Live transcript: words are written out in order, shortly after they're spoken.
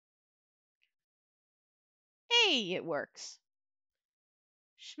Hey, it works.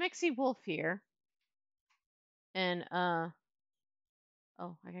 Shmexy Wolf here. And, oh,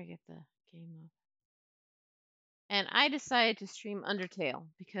 I gotta get the game up. And I decided to stream Undertale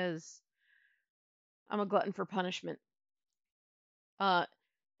because I'm a glutton for punishment. Uh,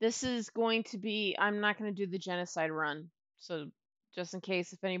 this is going to be, I'm not going to do the genocide run. So, just in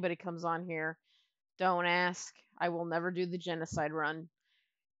case if anybody comes on here, don't ask. I will never do the genocide run.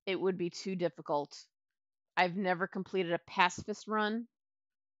 It would be too difficult. I've never completed a pacifist run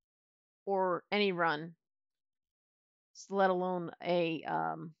or any run, let alone a,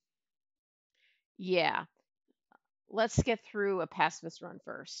 yeah. Let's get through a pacifist run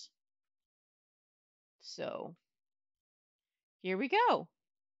first. So, here we go.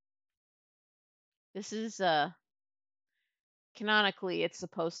 This is, canonically, it's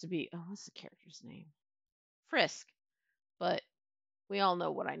supposed to be, oh, what's the character's name? Frisk. But we all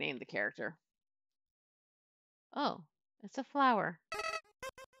know what I named the character. Oh, it's a flower.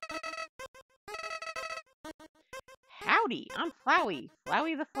 Howdy, I'm Flowey.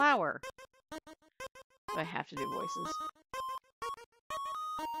 Flowey the flower. Do I have to do voices?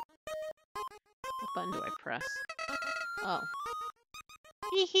 What button do I press? Oh.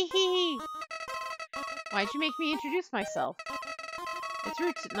 Hee hee hee. Why'd you make me introduce myself? It's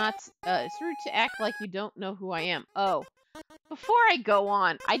rude to it's rude to act like you don't know who I am. Oh. Before I go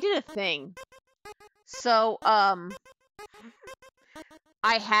on, I did a thing. So, I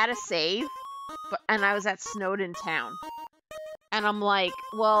had a save, and I was at Snowdon Town. And I'm like,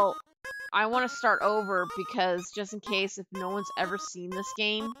 well, I want to start over because just in case if no one's ever seen this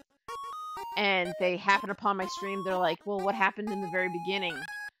game and they happen upon my stream, they're like, well, what happened in the very beginning?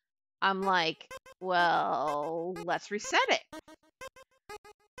 I'm like, well, let's reset it.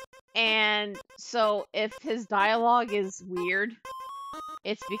 And so if his dialogue is weird,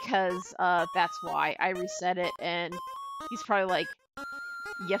 it's because that's why I reset it. And he's probably like,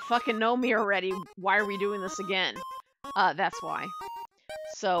 you fucking know me already. Why are we doing this again? That's why.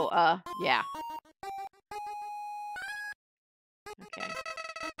 So, yeah. Okay.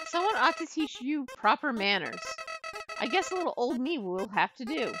 Someone ought to teach you proper manners. I guess a little old me will have to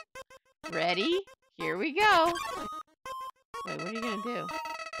do. Ready? Here we go. Wait, what are you gonna do?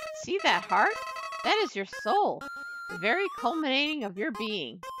 See that heart? That is your soul. The very culminating of your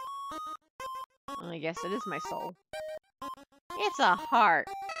being. Well, I guess it is my soul. It's a heart.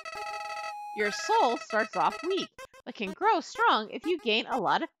 Your soul starts off weak, but can grow strong if you gain a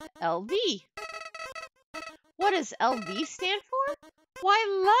lot of LV. What does LV stand for?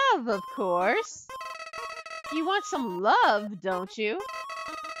 Why, love, of course. You want some love, don't you?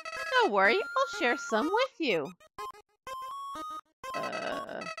 Don't worry, I'll share some with you.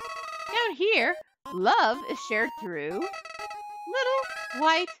 Down here, love is shared through little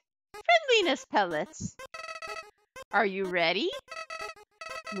white friendliness pellets. Are you ready?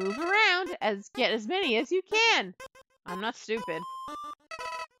 Move around get as many as you can. I'm not stupid.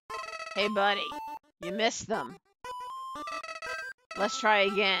 Hey, buddy, you missed them. Let's try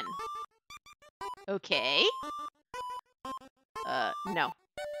again. Okay. No.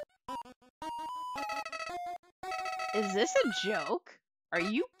 Is this a joke? Are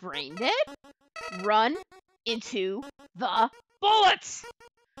you brain dead? Run into the bullets!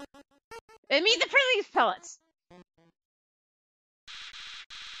 I mean the friendliest pellets!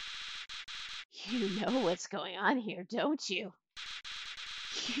 You know what's going on here, don't you?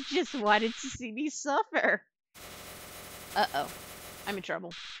 You just wanted to see me suffer. Uh-oh. I'm in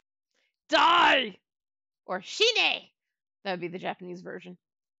trouble. Die! Or shine! That would be the Japanese version.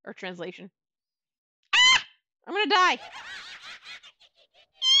 Or translation. Ah! I'm gonna die!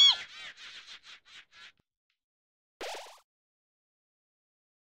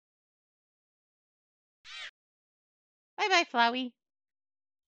 Bye-bye, Flowey.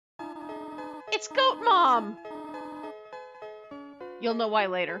 It's Goat Mom! You'll know why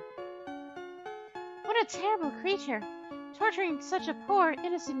later. What a terrible creature, torturing such a poor,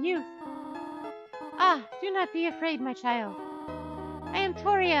 innocent youth. Ah, do not be afraid, my child. I am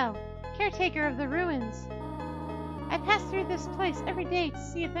Toriel, caretaker of the ruins. I pass through this place every day to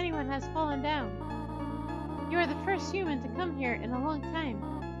see if anyone has fallen down. You are the first human to come here in a long time.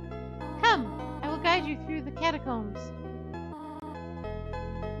 Come, I will guide you through the catacombs.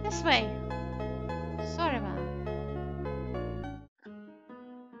 This way. Soraba.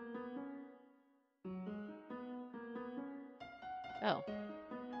 Oh.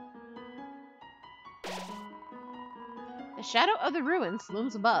 The shadow of the ruins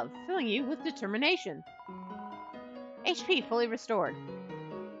looms above, filling you with determination. HP fully restored.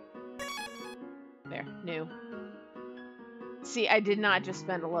 There, new. See, I did not just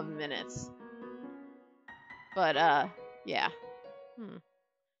spend 11 minutes. But, yeah.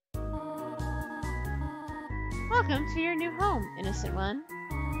 Welcome to your new home, innocent one.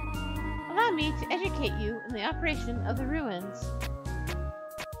 Allow me to educate you in the operation of the ruins.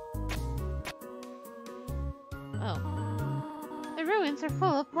 Oh. The ruins are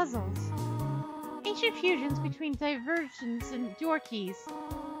full of puzzles. Ancient fusions between diversions and door keys.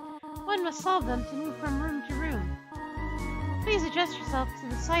 One must solve them to move from room to room. Please adjust yourself to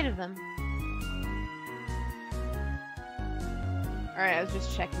the sight of them. Alright, I was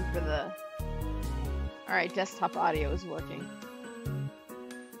just checking for the... Alright, desktop audio is working.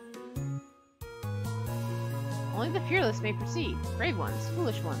 Only the fearless may proceed. Brave ones,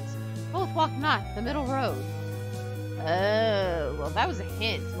 foolish ones. Both walk not the middle road. Oh, well that was a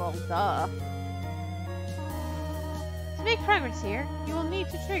hint. Well, duh. To make progress here, you will need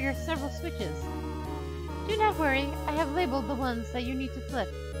to trigger several switches. Do not worry, I have labeled the ones that you need to flip.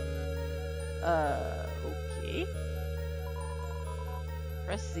 Okay.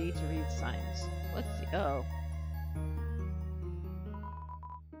 Press Z to read signs. Let's see. Oh.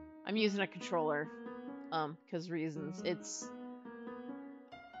 I'm using a controller. Because reasons. It's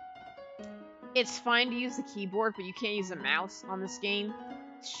fine to use the keyboard, but you can't use a mouse on this game.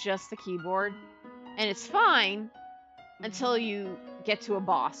 It's just the keyboard. And it's fine until you get to a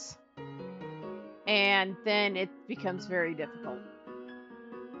boss. And then it becomes very difficult.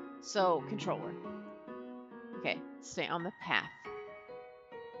 So, controller. Okay, stay on the path.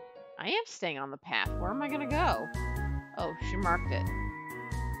 I am staying on the path. Where am I gonna go? Oh, she marked it.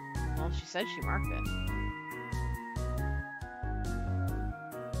 Well, she said she marked it.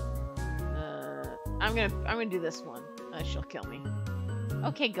 I'm gonna do this one. She'll kill me.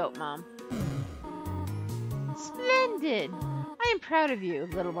 Okay, Goat Mom. Splendid! I am proud of you,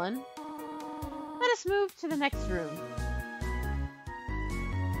 little one. Let us move to the next room.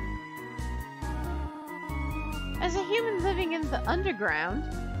 As a human living in the underground,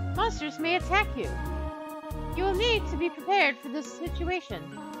 monsters may attack you. You will need to be prepared for this situation.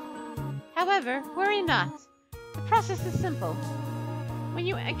 However, worry not. The process is simple. When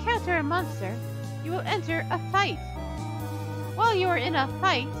you encounter a monster, you will enter a fight. While you are in a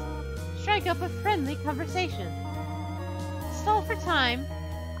fight, strike up a friendly conversation. Stall for time.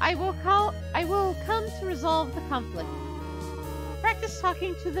 I will come to resolve the conflict. Practice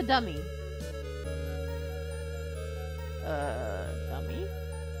talking to the dummy. Dummy?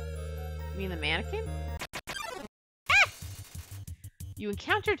 You mean the mannequin? Ah! You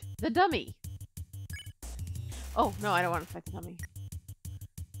encountered the dummy. Oh, no, I don't want to fight the dummy.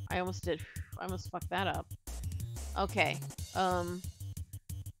 I almost did. I almost fucked that up. Okay. Oh,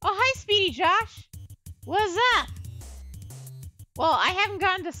 hi, Speedy Josh. What's up? Well, I haven't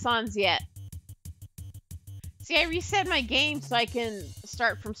gotten to Sans yet. See, I reset my game so I can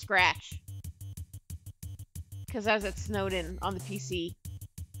start from scratch. Because I was at Snowden on the PC.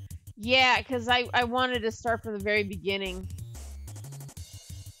 Yeah, because I wanted to start from the very beginning.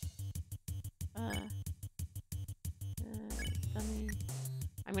 Dummy.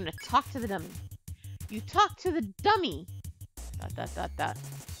 I'm gonna talk to the dummy. You talk to the dummy! ...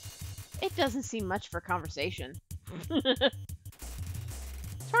 It doesn't seem much for conversation.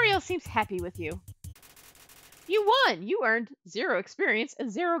 Toriel seems happy with you. You won! You earned 0 experience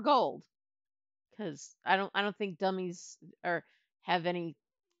and 0 gold. Because I don't think dummies have any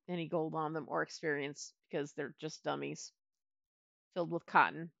gold on them or experience, because they're just dummies filled with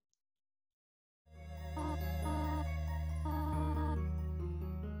cotton.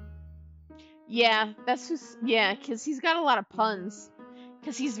 Yeah, that's who's... Yeah, because he's got a lot of puns.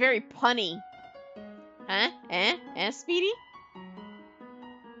 Because he's very punny. Huh? Speedy?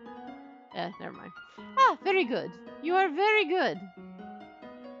 Never mind. Ah, very good. You are very good.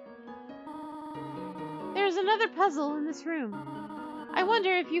 There's another puzzle in this room. I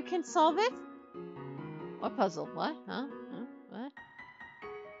wonder if you can solve it? What puzzle? What? Huh? What?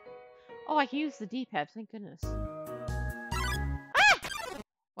 Oh, I can use the D-pad, thank goodness. Ah!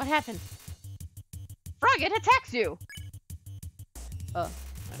 What happened? Frogget attacks you! Oh,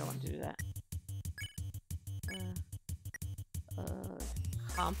 I don't want to do that.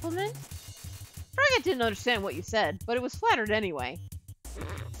 Compliment? Frogget didn't understand what you said, but it was flattered anyway.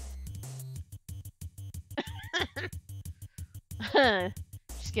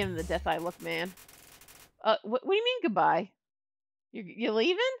 Just give him the death eye look, man. What do you mean goodbye? You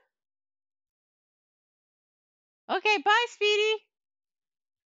leaving? Okay, bye, Speedy.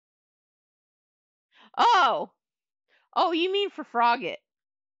 Oh, you mean for Frogget?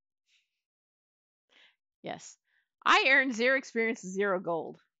 Yes. I earned 0 experience, 0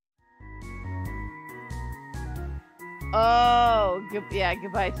 gold. Oh, yeah,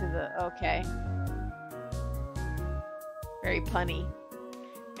 goodbye to the... Okay. Very punny.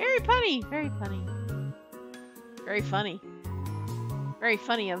 Very punny. Very punny. Very funny. Very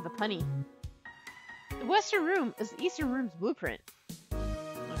funny of the punny. The western room is the eastern room's blueprint.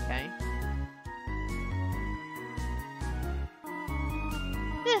 Okay.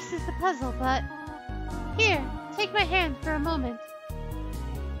 This is the puzzle, but... Here, take my hand for a moment.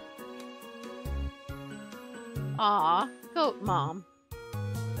 Aw, goat mom.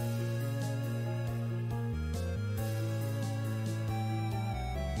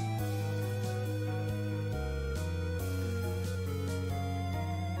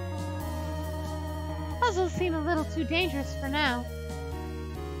 Puzzles seem a little too dangerous for now.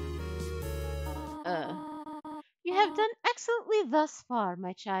 You have done excellently thus far,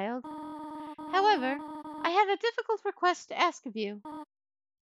 my child. However, I have a difficult request to ask of you.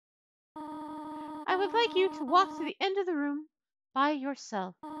 I would like you to walk to the end of the room by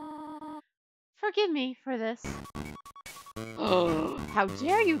yourself. Forgive me for this. Oh, how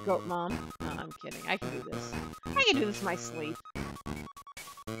dare you, goat mom? No, I'm kidding. I can do this. I can do this in my sleep.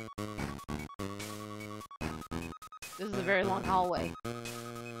 This is a very long hallway.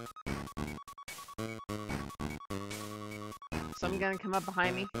 Someone gonna come up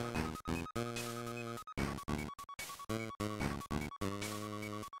behind me?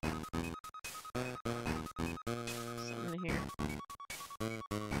 Something in here.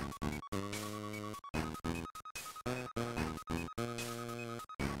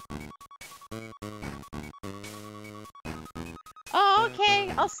 Oh,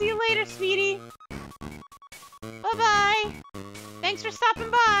 okay. I'll see you later, sweetie. Bye-bye. Thanks for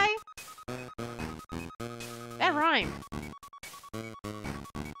stopping by. That rhymed.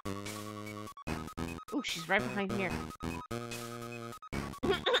 Ooh, she's right behind here.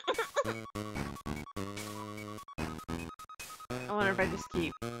 I wonder if I just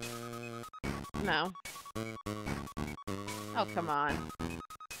keep... No. Oh, come on.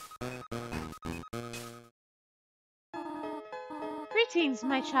 Greetings,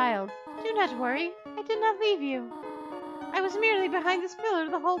 my child. Do not worry. I did not leave you. I was merely behind this pillar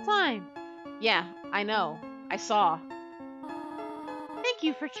the whole time. Yeah, I know. I saw. Thank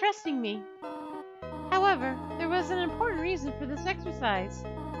you for trusting me. However, there was an important reason for this exercise.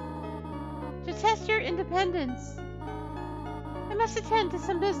 To test your independence. I must attend to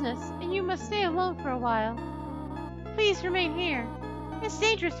some business, and you must stay alone for a while. Please remain here. It's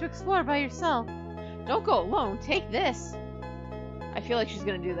dangerous to explore by yourself. Don't go alone. Take this. I feel like she's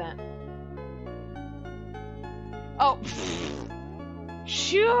gonna do that. Oh.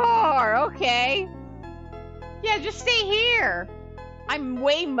 Sure, okay. Yeah, just stay here. I'm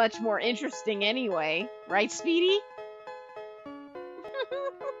way much more interesting anyway. Right, Speedy?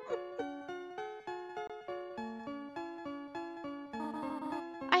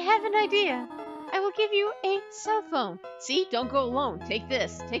 I have an idea. I will give you a cell phone. See? Don't go alone. Take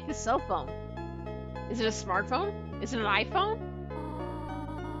this. Take the cell phone. Is it a smartphone? Is it an iPhone?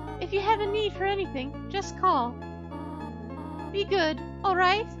 If you have a need for anything, just call. Be good,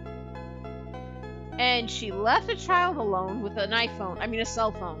 alright? And she left a child alone with an iPhone. I mean, a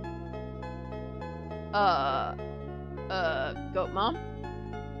cell phone. Goat mom?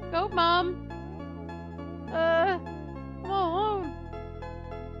 Goat mom? I'm all alone.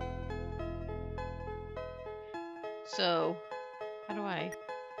 So, how do I...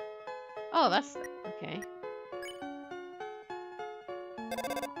 Oh, that's... Okay.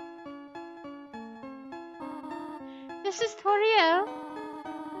 This is Toriel.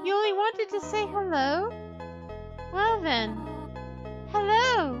 You only wanted to say hello? Well then,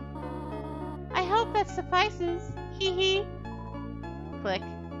 hello. I hope that suffices. Hee hee. Click.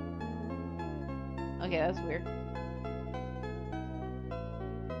 Okay, that's weird.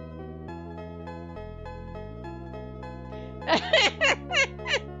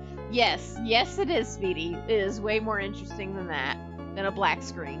 Yes, yes it is, Speedy. It is way more interesting than that. Than a black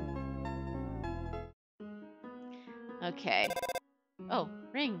screen. Okay. Oh,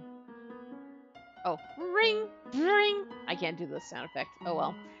 ring. Oh, ring, ring. I can't do this sound effect. Oh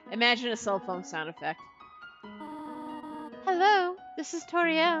well. Imagine a cell phone sound effect. Hello, this is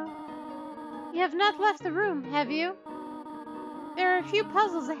Toriel. You have not left the room, have you? There are a few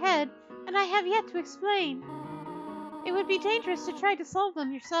puzzles ahead, and I have yet to explain. It would be dangerous to try to solve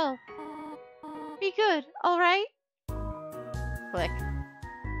them yourself. Be good, alright? Click.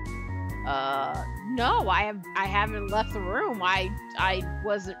 No, I haven't left the room. I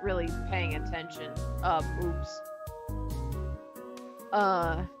wasn't really paying attention. Oops.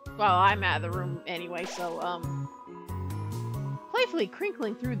 Well, I'm out of the room anyway, so, playfully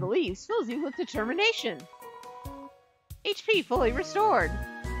crinkling through the leaves fills you with determination. HP fully restored.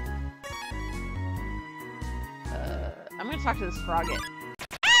 I'm gonna talk to this Frogget.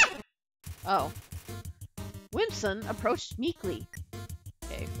 Oh. Whimsun approached meekly.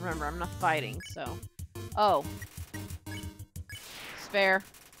 Okay, remember, I'm not fighting, so... Oh. Spare.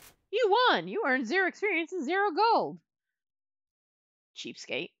 You won! You earned 0 experience and 0 gold!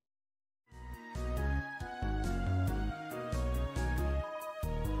 Cheapskate.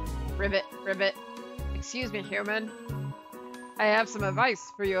 Ribbit, Ribbit. Excuse me, human. I have some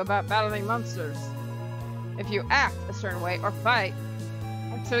advice for you about battling monsters. If you act a certain way or fight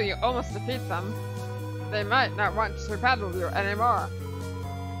until you almost defeat them, they might not want to battle you anymore.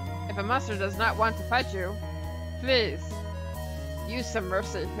 If a monster does not want to fight you, please use some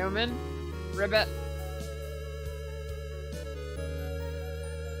mercy, human. Ribbit.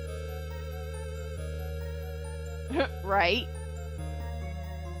 Right.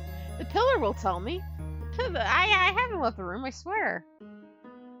 The pillar will tell me. I haven't left the room, I swear.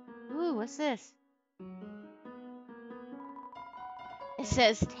 Ooh, what's this? It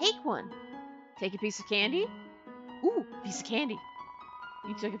says, take one. Take a piece of candy? Ooh, piece of candy.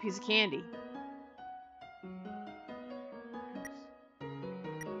 You took a piece of candy.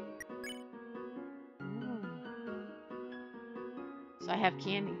 Ooh. So I have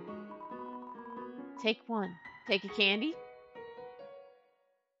candy. Take one. Take a candy?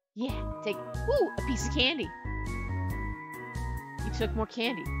 Yeah, take, ooh, a piece of candy. You took more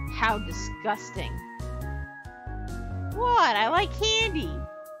candy. How disgusting. What? I like candy.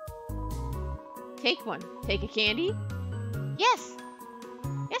 Take one. Take a candy? Yes.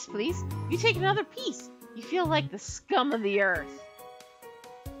 Yes, please. You take another piece. You feel like the scum of the earth.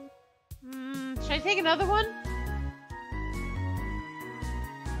 Should I take another one?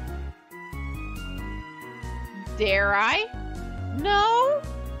 Dare I? No?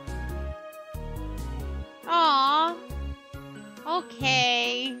 Aw.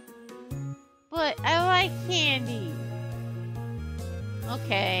 Okay. But I like candy.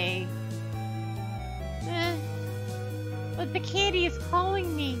 Okay. But the candy is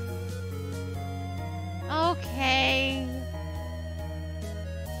calling me. Okay.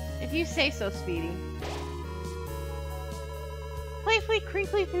 If you say so, Speedy. Playfully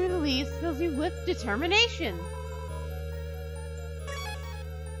crinkly through the leaves fills you with determination.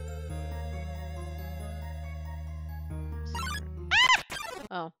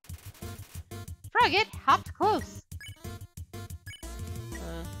 Oh. Frogget hopped close.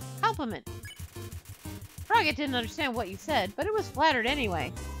 Compliment. Frogget didn't understand what you said, but it was flattered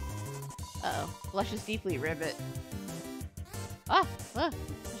anyway. Uh-oh. Blushes deeply, Ribbit. There's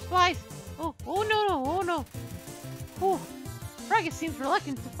flies. Oh, no, no, oh no. Oh, Frogget seems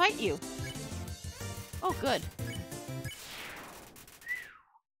reluctant to fight you. Oh, good.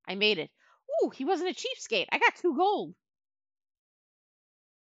 I made it. Ooh, he wasn't a cheapskate. I got 2 gold.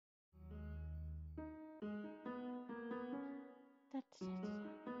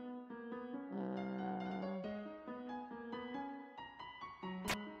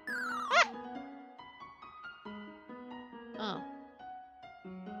 Oh.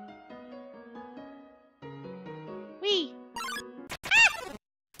 Whee! Ah!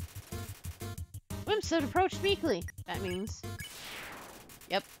 Whimsun approached meekly. That means...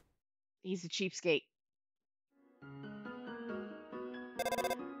 Yep. He's a cheapskate.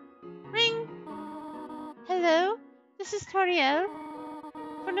 Ring! Hello? This is Toriel.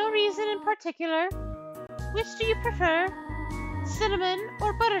 For no reason in particular, which do you prefer? Cinnamon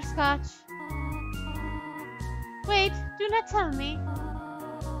or butterscotch? Wait, do not tell me.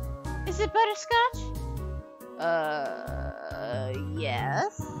 Is it butterscotch?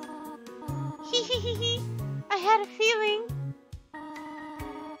 Yes. Hee. I had a feeling.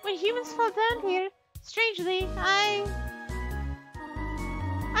 When humans fall down here, strangely, I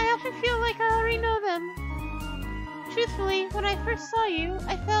often feel like I already know them. Truthfully, when I first saw you,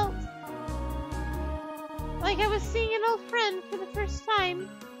 I felt like I was seeing an old friend for the first time.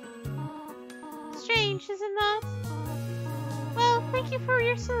 Strange, is it not? Well, thank you for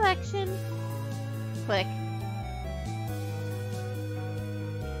your selection. Click.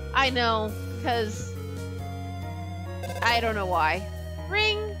 I know, because I don't know why.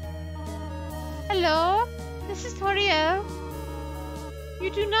 Ring. Hello, this is Toriel. You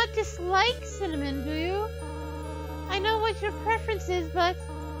do not dislike cinnamon, do you? I know what your preference is, but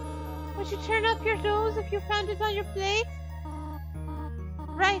would you turn up your nose if you found it on your plate?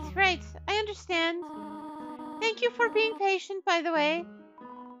 Right. I understand. Thank you for being patient, by the way.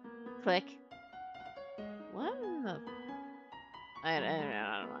 Click. What in the... I don't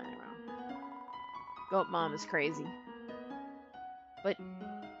know. Goat Mom is crazy. But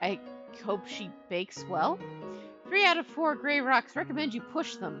I hope she bakes well. 3 out of 4 gray rocks recommend you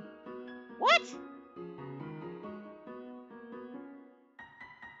push them. What?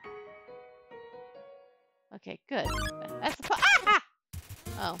 Okay, good. That's the ah!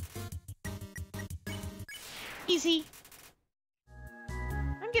 Oh. Easy.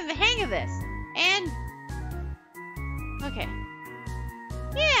 I'm getting the hang of this. And... Okay.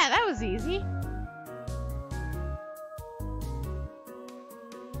 Yeah, that was easy.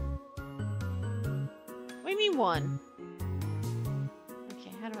 What do you mean one?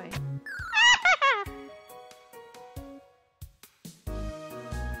 Okay, how do I...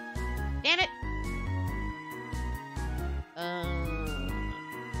 Damn it!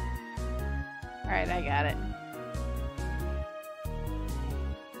 Alright, I got it.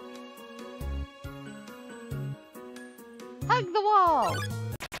 Hug the wall!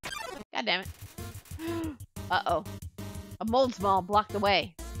 God damn it. Uh-oh. A mold small blocked the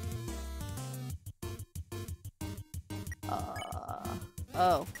way.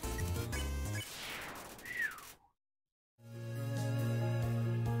 Oh.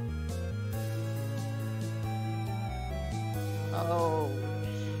 Oh.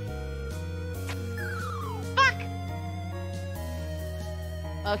 Fuck!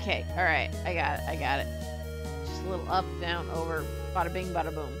 Okay, alright. I got it. Just a little up, down, over. Bada bing,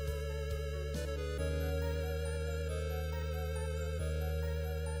 bada boom.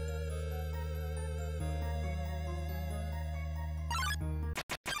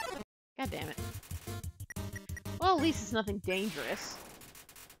 God damn it. Well, at least it's nothing dangerous.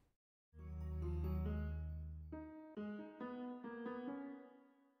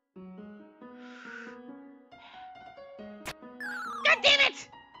 God damn it!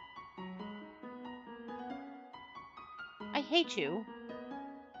 I hate you.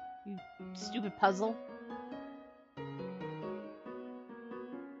 You stupid puzzle.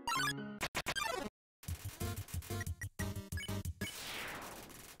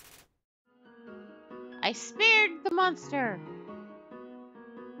 I spared the monster.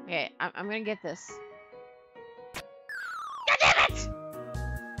 Okay, I'm gonna get this. God damn it!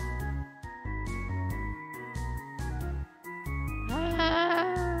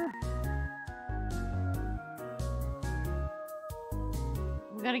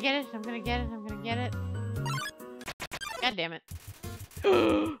 I'm gonna get it. I'm gonna get it. I'm gonna get it. God damn it.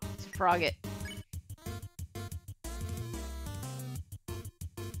 It's a frogget.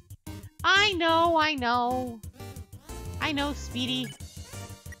 I know. I know, Speedy.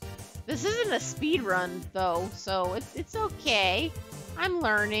 This isn't a speed run, though, so it's okay. I'm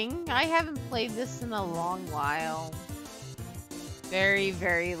learning. I haven't played this in a long while. Very,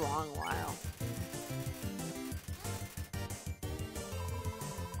 very long while.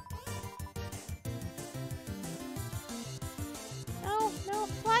 No,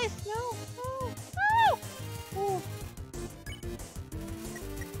 flies, no. Ooh.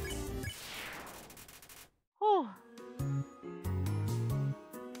 Oh.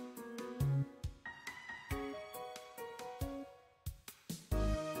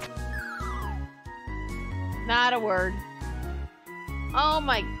 Not a word. Oh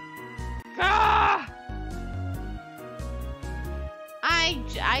my god!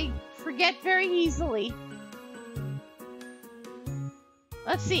 I forget very easily.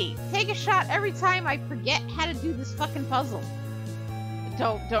 Let's see. Take a shot every time I forget how to do this fucking puzzle.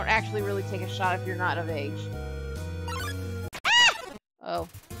 Don't actually really take a shot if you're not of age. Ah! Oh.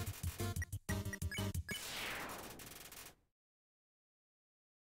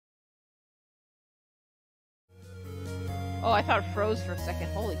 Oh, I thought it froze for a second.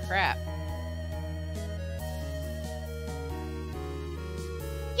 Holy crap.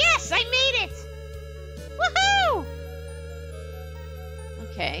 Yes, I made it! Woohoo!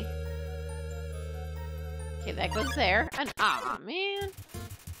 Okay. Okay, that goes there. And ah, man.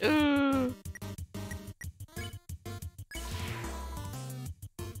 Ooh.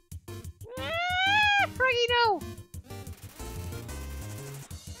 Ah, Froggy, no!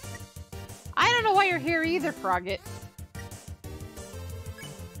 I don't know why you're here either, Frogget.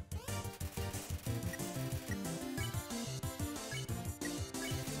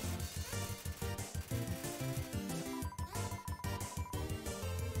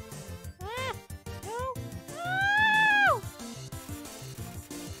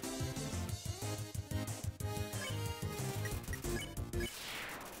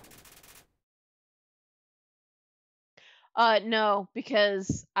 No,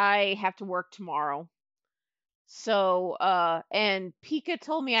 because I have to work tomorrow. So, and Pika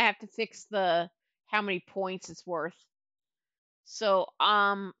told me I have to fix the how many points it's worth. So,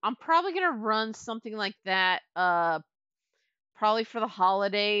 I'm probably gonna run something like that, probably for the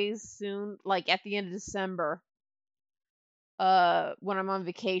holidays soon, like at the end of December, when I'm on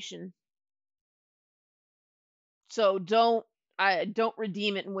vacation. So don't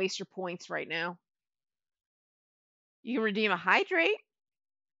redeem it and waste your points right now. You can redeem a hydrate.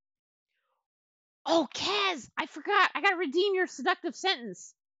 Oh, Kaz, I forgot. I gotta redeem your seductive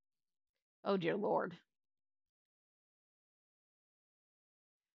sentence. Oh, dear Lord.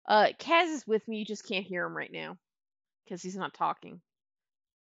 Kaz is with me. You just can't hear him right now because he's not talking.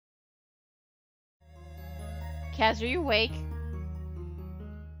 Kaz, are you awake?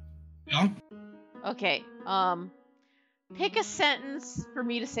 Yeah. Okay. Pick a sentence for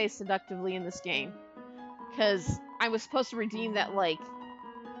me to say seductively in this game, because I was supposed to redeem that like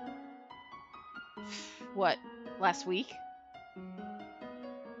what, last week?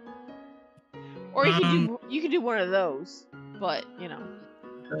 Or you could do one of those, but you know.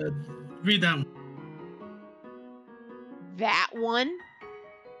 Read that one. That one?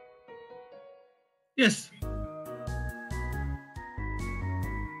 Yes.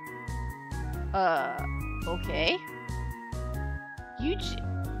 Okay. You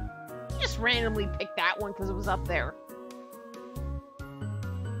just randomly picked that one because it was up there.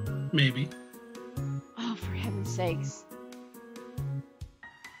 Maybe. Oh, for heaven's sakes.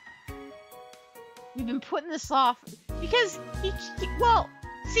 We've been putting this off because well,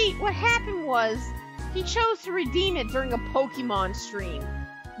 see, what happened was he chose to redeem it during a Pokemon stream.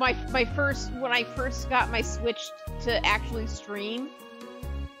 When I first got my Switch to actually stream.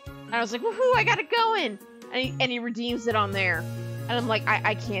 And I was like, woohoo, I got it going! And he redeems it on there. And I'm like,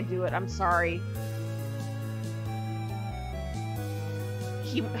 I can't do it, I'm sorry.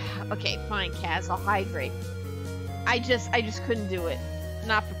 Okay, fine, Kaz, I'll hydrate. I just couldn't do it.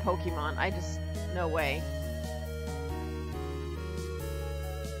 Not for Pokemon, no way.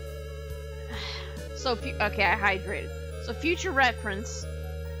 So, okay, I hydrated. So, future reference,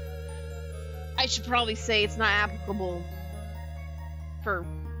 I should probably say it's not applicable for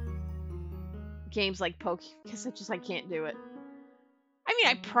games like Pokemon, because I can't do it. I mean,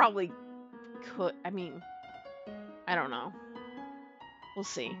 I probably could. I mean, I don't know. We'll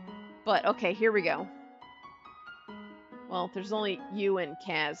see. But, okay, here we go. Well, there's only you and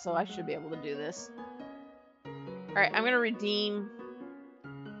Kaz, so I should be able to do this. Alright, I'm gonna redeem,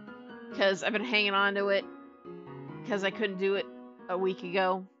 because I've been hanging on to it, because I couldn't do it a week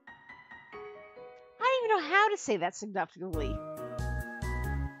ago. I don't even know how to say that seductively.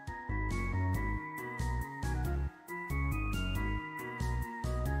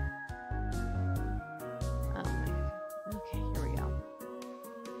 Oh my. Okay, here we go.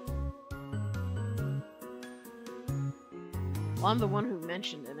 Well, I'm the one who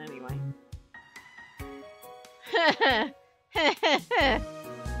mentioned it anyway.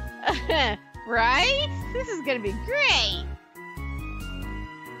 Right? This is gonna be great!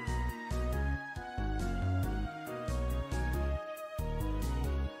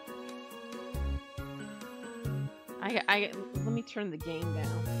 Let me turn the game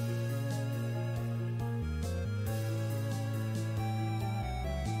down.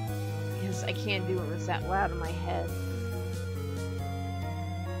 Because I can't do it when it's that loud in my head.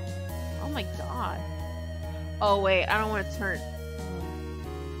 Oh my god. Oh wait, I don't want to turn...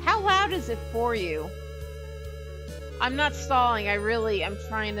 How loud is it for you? I'm not stalling, I'm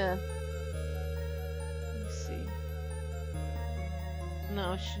trying to... Let me see.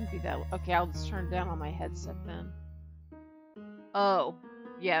 No, it shouldn't be that... Okay, I'll just turn it down on my headset then. Oh.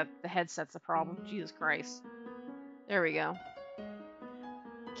 Yeah, the headset's the problem. Jesus Christ. There we go.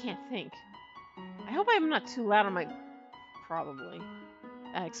 Can't think. I hope I'm not too loud on my... Probably.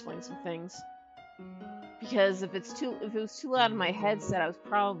 That explains some things. Because if it was too loud in my headset, I was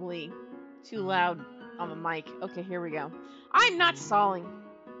probably too loud on the mic. Okay, here we go. I'm not stalling.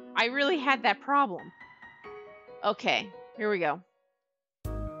 I really had that problem. Okay, here we go.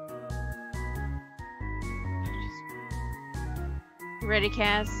 You ready,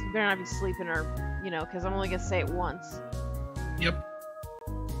 Kaz? You better not be sleeping or, because I'm only going to say it once. Yep.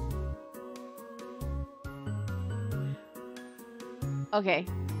 Okay.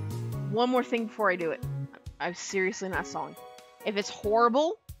 One more thing before I do it. I'm seriously not stalling. If it's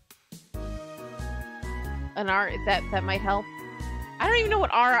horrible, an R, that might help. I don't even know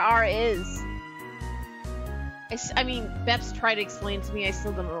what RR is. I mean, Beth's tried to explain it to me. I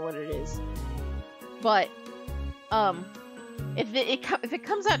still don't know what it is. But, if it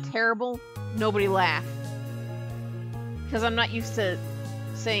comes out terrible, nobody laugh. Because I'm not used to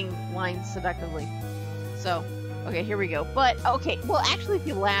saying lines seductively. So, okay, here we go. But, okay, well, actually, if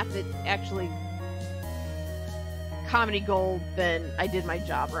you laugh, it actually... Comedy gold, then I did my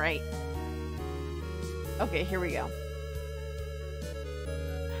job, right? Okay, here we go.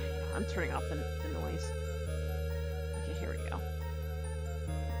 I'm turning off the noise. Okay, here we go.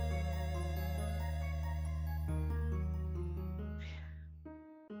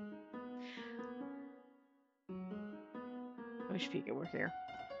 I wish Pika were here.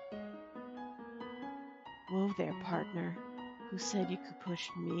 Whoa there, partner. Who said you could push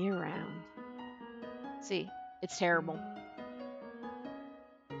me around? See, it's terrible.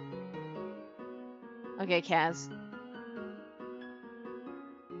 Okay, Kaz.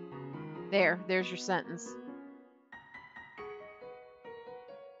 There's your sentence.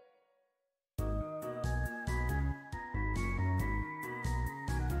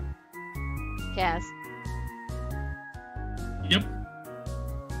 Kaz. Yep.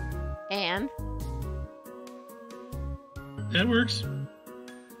 And? That works. Oh,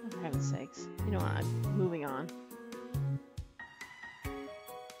 for heaven's sakes. You know what? I'm moving on.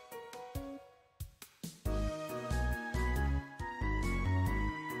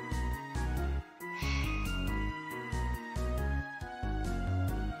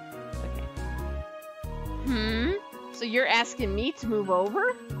 Okay. So you're asking me to move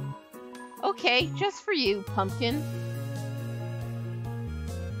over? Okay, just for you, pumpkin.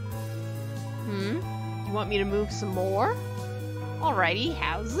 You want me to move some more? Alrighty,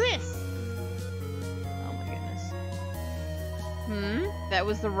 how's this? Oh my goodness. That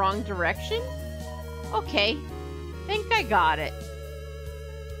was the wrong direction? Okay, think I got it.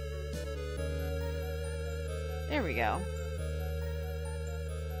 There we go.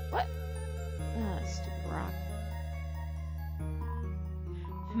 What? Ah, stupid rock.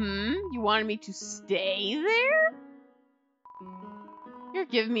 You wanted me to stay there? You're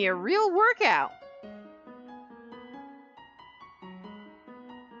giving me a real workout.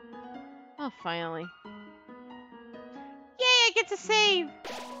 Oh, finally. Yay, I get to save!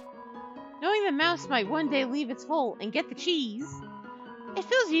 Knowing the mouse might one day leave its hole and get the cheese, it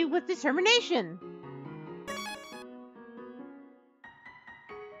fills you with determination.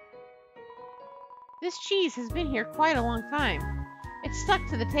 This cheese has been here quite a long time. It's stuck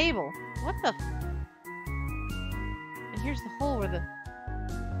to the table. What the f... And here's the hole where the...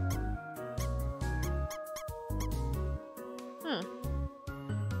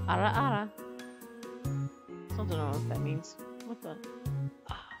 Ara ara. Still don't know what that means. What the...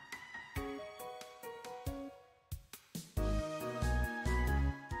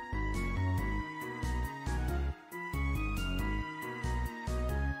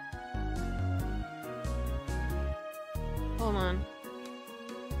 Hold on.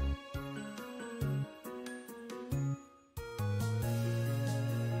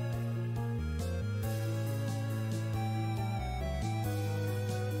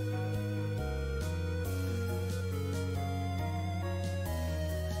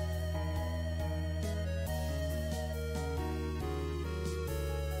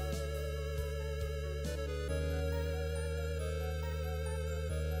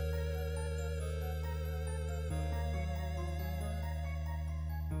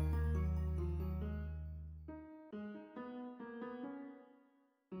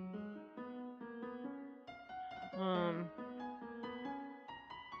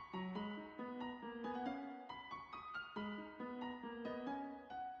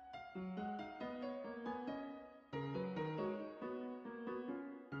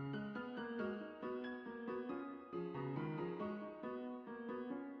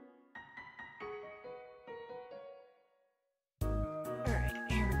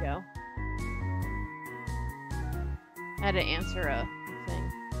 Go. I had to answer a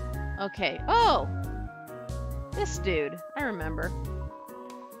thing. Okay. Oh! This dude. I remember.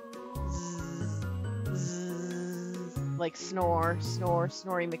 Zzz, zzz, like snore, snore,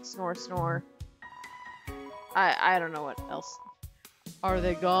 snory McSnore, snore. I don't know what else. Are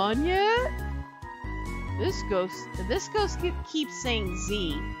they gone yet? This ghost keeps saying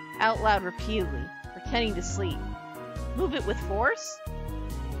Z out loud repeatedly, pretending to sleep. Move it with force?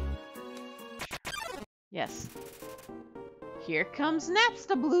 Yes. Here comes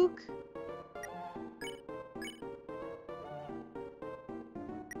Napstablook.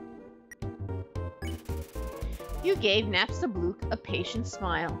 You gave Napstablook a patient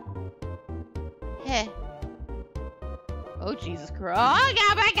smile. Heh. Oh, Jesus Christ.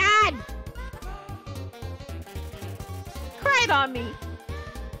 Oh, my God! Cried on me.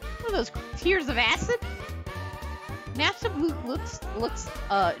 What are those tears of acid? Napstablook looks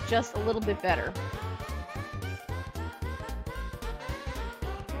just a little bit better.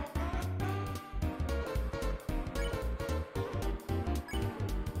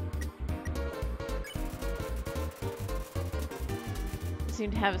 Seem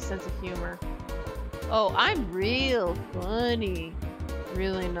to have a sense of humor. Oh, I'm real funny.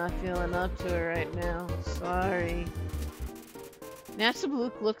 Really not feeling up to it right now. Sorry.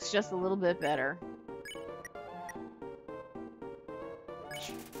 Napstablook looks just a little bit better.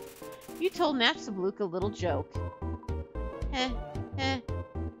 You told Napstablook a little joke. Not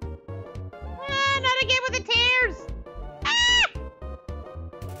again with the tears! Ah!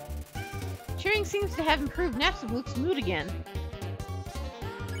 Cheering seems to have improved Napstablook's mood again.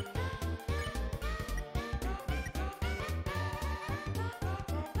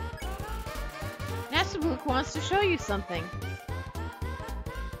 Napstablook wants to show you something.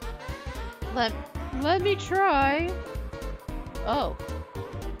 Let me try. Oh.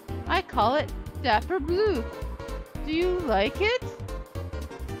 I call it Dapper Blue. Do you like it?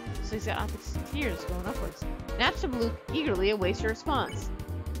 So he's got opposite tears going upwards. Napstablook eagerly awaits your response.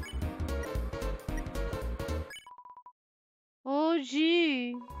 Oh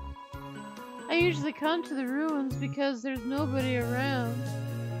gee. I usually come to the ruins because there's nobody around.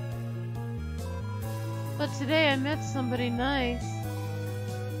 But today I met somebody nice.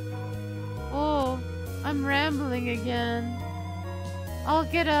 Oh, I'm rambling again. I'll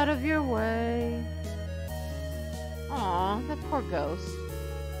get out of your way. Aw, that poor ghost.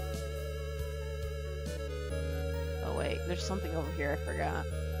 Oh wait, there's something over here I forgot.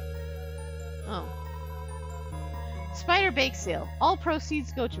 Oh. Spider bake sale. All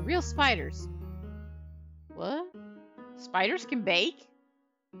proceeds go to real spiders. What? Spiders can bake?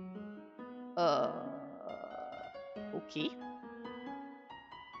 Okay.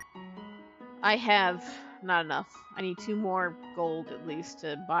 I have not enough. I need 2 more gold at least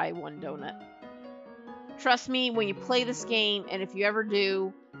to buy 1 donut. Trust me, when you play this game, and if you ever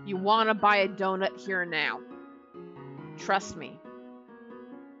do, you want to buy a donut here and now. Trust me.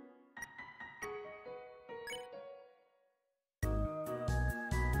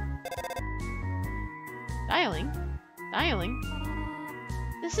 Dialing.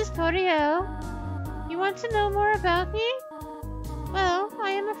 This is Torio. You want to know more about me? Well,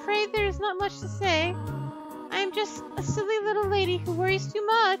 I am afraid there is not much to say. I am just a silly little lady who worries too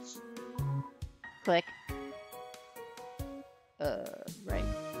much. Click. Right.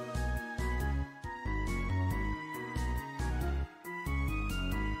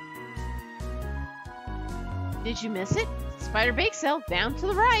 Did you miss it? Spider bake sale down to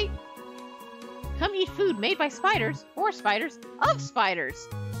the right. Come eat food made by spiders, for spiders, of spiders.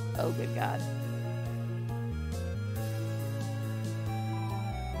 Oh, good God.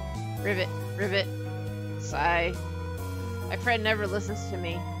 Rivet. Sigh. My friend never listens to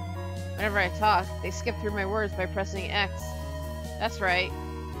me. Whenever I talk, they skip through my words by pressing X. That's right.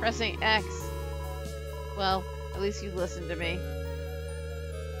 Pressing X. Well, at least you listened to me.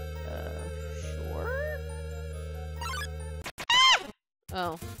 Sure?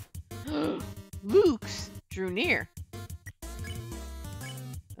 Oh. Luke's drew near.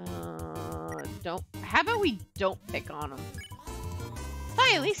 How about we don't pick on him?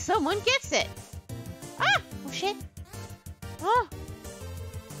 Finally, someone gets it! Ah! Oh shit! Oh!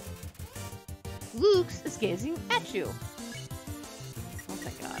 Luke's is gazing at you. Oh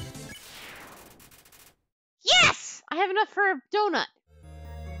thank God. Yes! I have enough for a donut!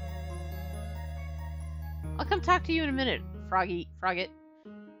 I'll come talk to you in a minute, Frogget.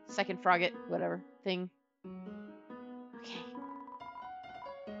 Second Frogget, whatever, thing. Okay.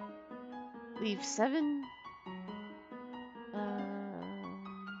 Leave 7.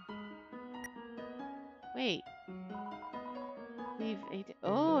 Wait. Leave 8.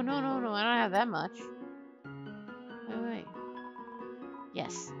 Oh, no, I don't have that much. Wait.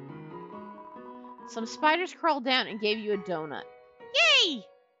 Yes. Some spiders crawled down and gave you a donut. Yay!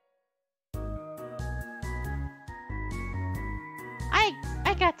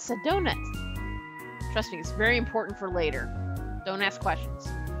 I got a donut. Trust me, it's very important for later. Don't ask questions.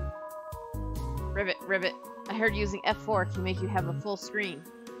 Rivet. I heard using F4 can make you have a full screen.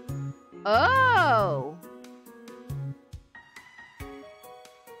 Oh!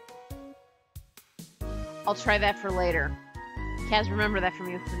 I'll try that for later. Kaz, remember that from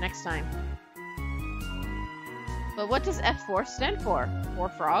you for next time. But what does F4 stand for? 4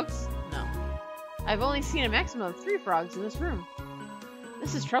 frogs? No. I've only seen a maximum of 3 frogs in this room.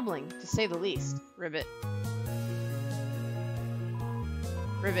 This is troubling, to say the least. Rivet.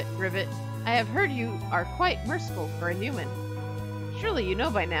 I have heard you are quite merciful for a human. Surely you know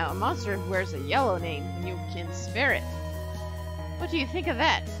by now a monster wears a yellow name when you can spare it. What do you think of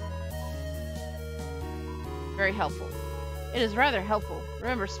that? Very helpful. It is rather helpful.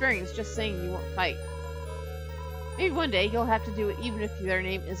 Remember, sparing is just saying you won't fight. Maybe one day you'll have to do it even if their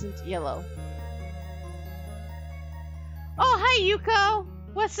name isn't yellow. Oh, hi, Yuko!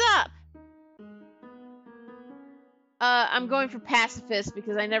 What's up? I'm going for pacifist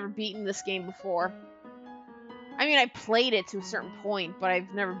because I've never beaten this game before. I mean, I played it to a certain point, but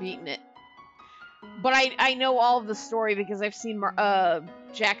I've never beaten it. But I know all of the story because I've seen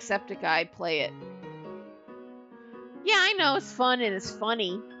Jacksepticeye play it. Yeah, I know it's fun and it's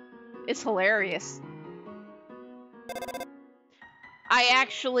funny. It's hilarious. I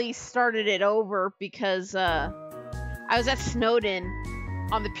actually started it over because I was at Snowden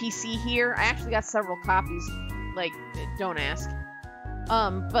on the PC here. I actually got several copies. Like, don't ask.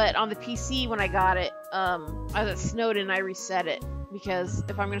 But on the PC when I got it, I was at Snowden and I reset it because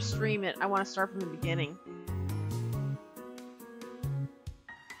if I'm gonna stream it, I want to start from the beginning.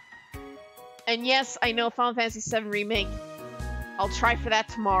 And yes, I know Final Fantasy VII Remake. I'll try for that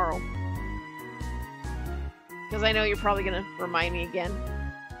tomorrow. Because I know you're probably gonna remind me again.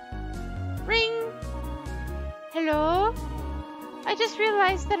 Ring! Hello? I just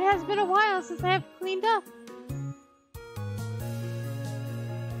realized that it has been a while since I have cleaned up.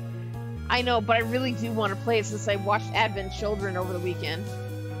 I know, but I really do want to play it since I watched Advent Children over the weekend.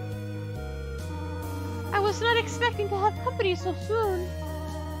 I was not expecting to have company so soon.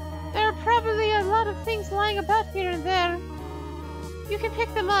 There are probably a lot of things lying about here and there. You can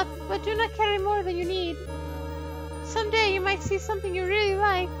pick them up, but do not carry more than you need. Someday you might see something you really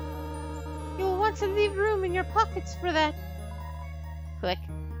like. You will want to leave room in your pockets for that. Click.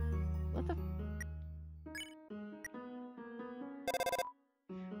 What the?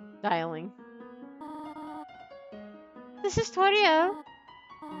 Dialing. This is Toriel.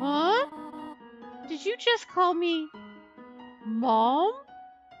 Huh? Did you just call me Mom?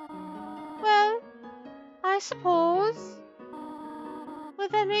 Well, I suppose.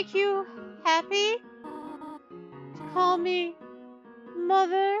 Would that make you happy? To call me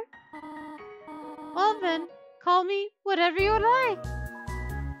Mother? Well then, call me whatever you would like.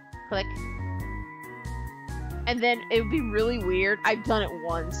 Click. And then it would be really weird. I've done it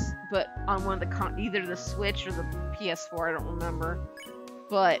once, but on one of the either the Switch or the PS4, I don't remember.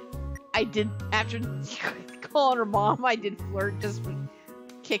 But I did, after calling her mom, I did flirt just for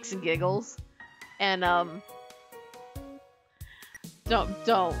kicks and giggles. And don't.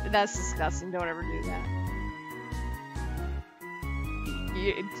 That's disgusting. Don't ever do that.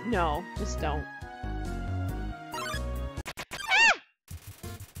 No, just don't. Ah!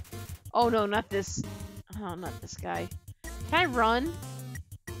 Oh no, not this. Oh, not this guy. Can I run?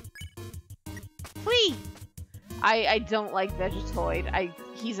 Flee! I don't like Vegetoid.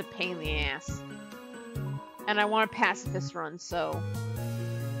 He's a pain in the ass. And I want a pacifist run, so...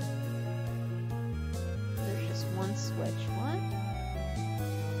 There's just one switch. What?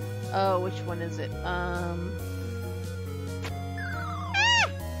 Oh, which one is it? Ah!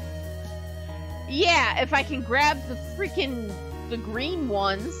 Yeah, if I can grab the freaking... the green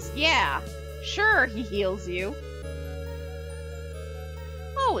ones, yeah. Sure, he heals you.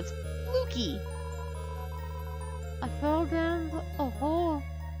 Oh, it's Fluky. I fell down a hole,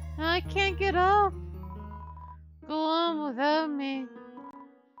 and I can't get up. Go on without me.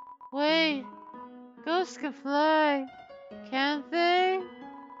 Wait, ghosts can fly, can't they?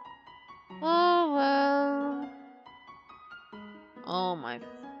 Oh well. Oh my...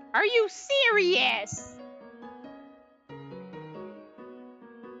 Are you serious?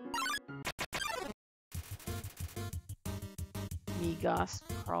 Migos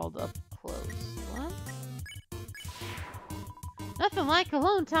crawled up close. What? Nothing like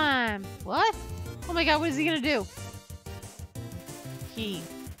alone time. What? Oh my god, what is he gonna do? He...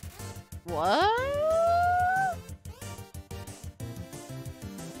 What?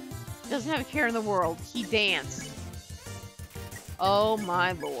 Doesn't have a care in the world. He danced. Oh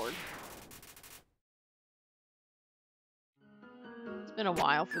my lord. It's been a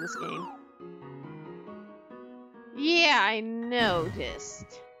while for this game. Yeah, I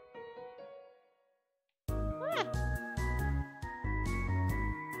noticed. Ah.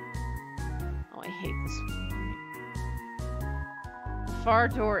 Oh, I hate this one. The far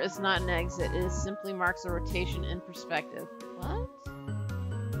door is not an exit. It simply marks a rotation in perspective. What?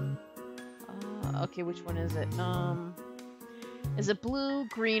 Okay, which one is it? Is it blue,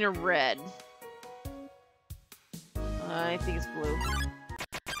 green, or red? I think it's blue.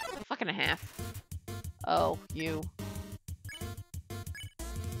 Fucking a half. Oh, you.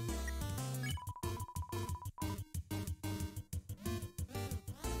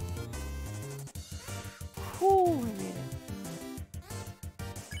 Whew, I made it.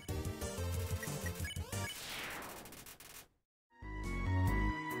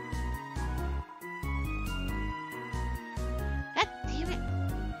 God damn it.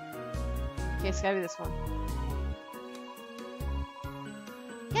 Okay, it's gotta be this one.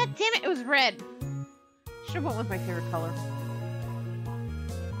 God damn it, it was red. Should've went with my favorite color.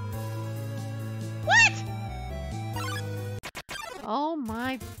 What? Oh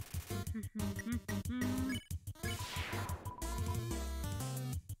my...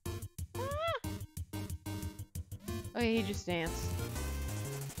 Oh, he just danced.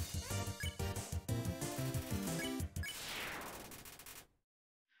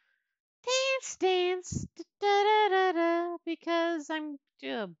 Dance, dance, da da da da da, because I'm.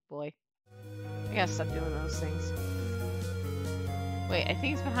 Oh boy. I gotta stop doing those things. Wait, I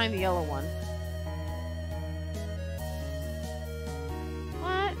think it's behind the yellow one.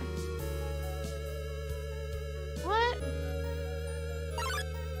 What? What?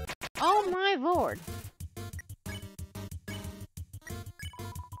 Oh my lord.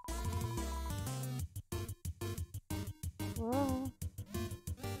 Whoa.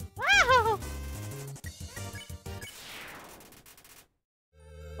 Wow!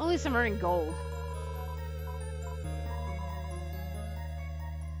 At least I'm earning gold.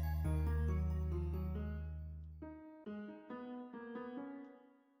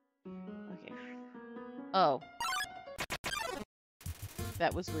 Okay. Oh.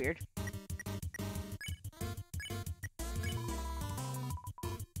 That was weird.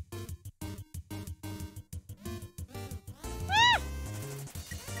 Ah!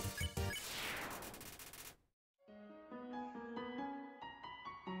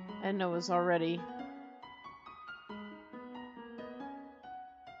 I didn't know it was already.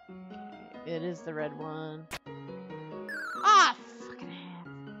 Okay, it is the red one. Ah, fucking heck.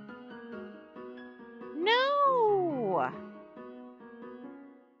 No!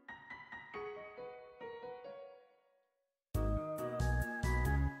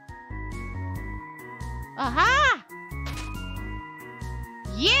 Aha!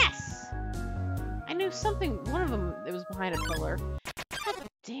 Yes! I knew something. One of them, it was behind a pillar. God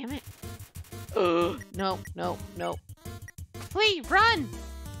damn it. No, no, no. Flee! Run!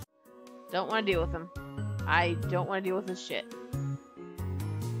 Don't want to deal with him. I don't want to deal with this shit.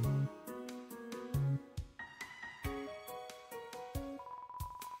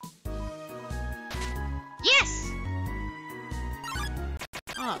 Yes!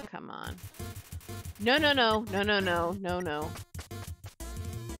 Oh, come on. No, no, no, no, no, no, no, no.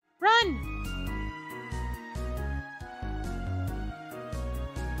 Run!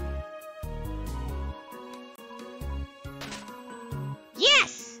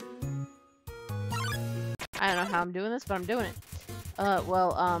 Yes! I don't know how I'm doing this, but I'm doing it. Don't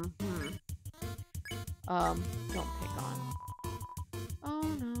pick on. Oh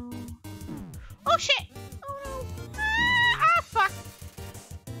no. Oh shit! Oh no! Ah, fuck!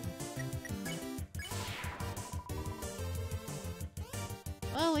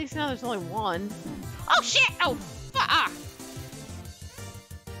 Well, at least now there's only one. Oh shit! Oh fuck!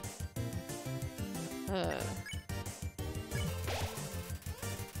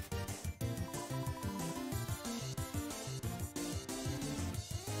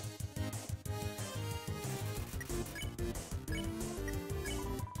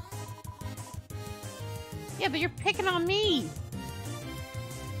 Yeah, but you're picking on me.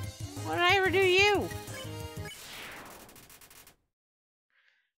 What did I ever do to you?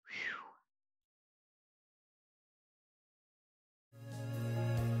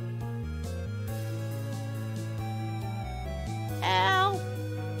 Ow!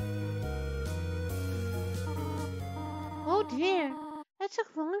 Oh dear, that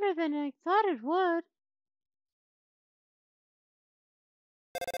took longer than I thought it would.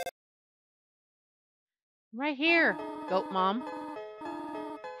 Right here, Goat Mom.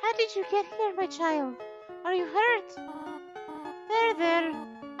 How did you get here, my child? Are you hurt? There, there.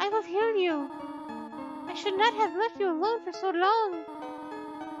 I will heal you. I should not have left you alone for so long.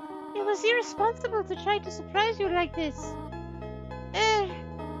 It was irresponsible to try to surprise you like this.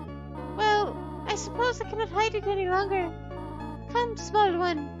 Well, I suppose I cannot hide it any longer. Come, small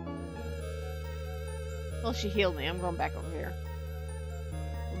one. Well, she healed me. I'm going back over here.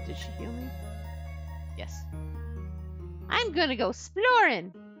 Well, did she heal me? Yes. I'm gonna go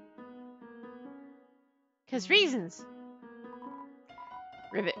exploring. 'Cause reasons.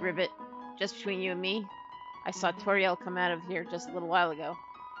 Ribbit, Ribbit. Just between you and me, I saw Toriel come out of here just a little while ago.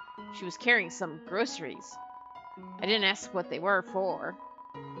 She was carrying some groceries. I didn't ask what they were for.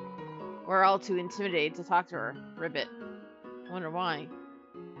 We're all too intimidated to talk to her, Ribbit. I wonder why.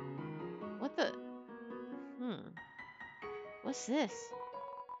 What the... What's this?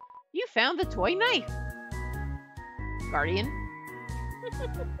 You found the toy knife! Guardian.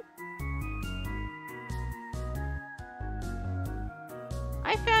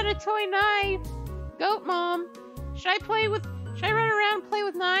 I found a toy knife! Goat Mom! Should I run around and play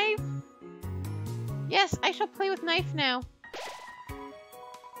with knife? Yes, I shall play with knife now.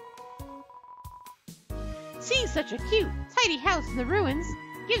 Seeing such a cute, tidy house in the ruins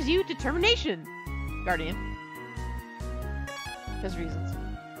gives you determination. Guardian. Because reasons.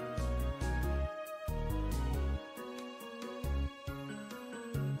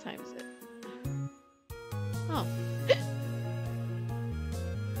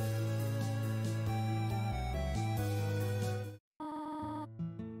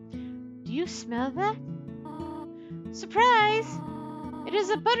 you smell that? Surprise! It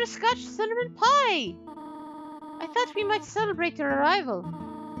is a butterscotch cinnamon pie! I thought we might celebrate your arrival.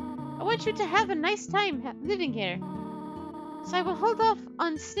 I want you to have a nice time living here. So I will hold off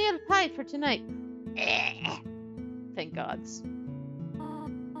on snail pie for tonight. Thank gods.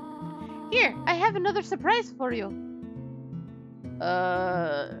 Here, I have another surprise for you.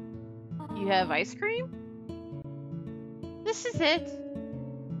 You have ice cream? This is it.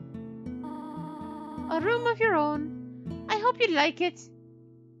 A room of your own. I hope you like it.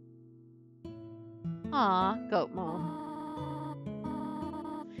 Aw, Goat Mom.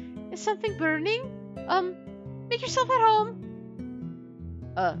 Is something burning? Make yourself at home.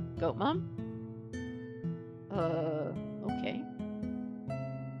 Goat Mom? Okay.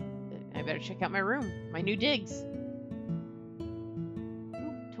 I better check out my room. My new digs.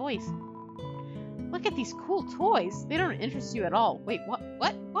 Ooh, toys. Look at these cool toys. They don't interest you at all. Wait, what?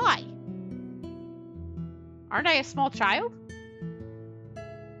 What? Why? Aren't I a small child?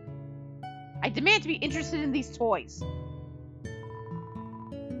 I demand to be interested in these toys.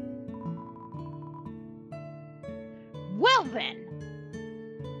 Well then.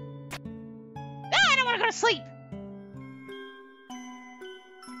 Ah, I don't want to go to sleep.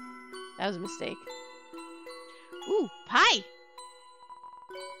 That was a mistake. Ooh, pie!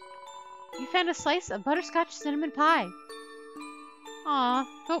 You found a slice of butterscotch cinnamon pie. Aw,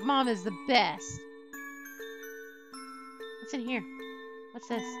 Goat Mom is the best. What's in here? What's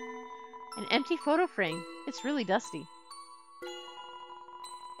this? An empty photo frame. It's really dusty.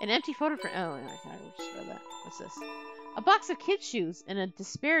 An empty photo frame. Oh, I just read that. What's this? A box of kids' shoes in a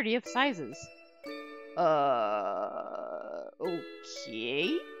disparity of sizes.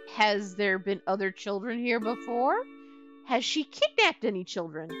 Okay. Has there been other children here before? Has she kidnapped any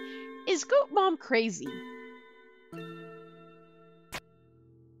children? Is Goat Mom crazy?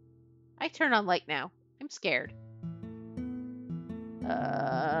 I turn on light now. I'm scared.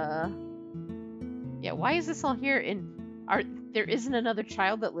 Yeah, why is this all here? There isn't another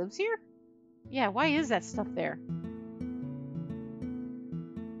child that lives here? Yeah, why is that stuff there?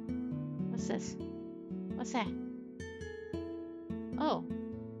 What's this? What's that? Oh,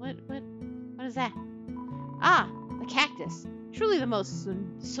 what is that? Ah, the cactus. Truly the most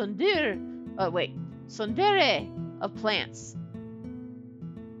tsundere of plants.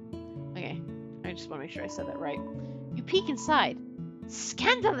 Okay, I just want to make sure I said that right. You peek inside.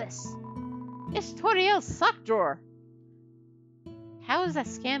 Scandalous! It's Toriel's sock drawer. How is that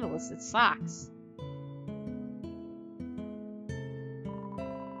scandalous? It's socks.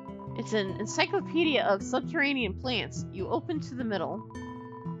 It's an encyclopedia of subterranean plants. You open to the middle.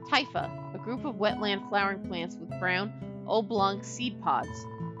 Typha, a group of wetland flowering plants with brown, oblong seed pods,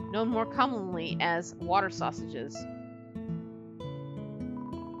 known more commonly as water sausages.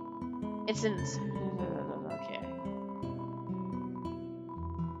 It's an... Okay.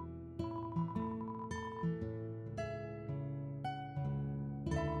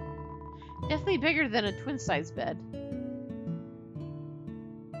 Definitely bigger than a twin-size bed.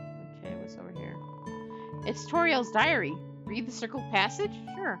 Okay, what's over here? It's Toriel's diary. Read the circled passage?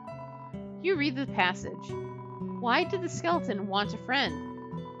 Sure. You read the passage. Why did the skeleton want a friend?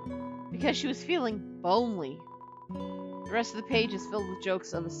 Because she was feeling lonely. The rest of the page is filled with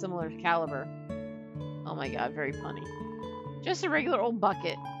jokes of a similar caliber. Oh my god, very punny. Just a regular old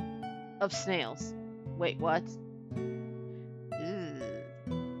bucket of snails. Wait, what? Ugh.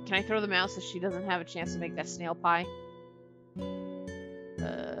 Can I throw them out so she doesn't have a chance to make that snail pie?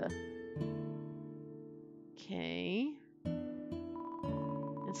 Okay.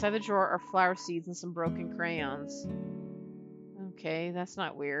 Inside the drawer are flower seeds and some broken crayons. Okay, that's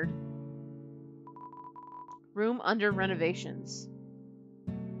not weird. Room under renovations.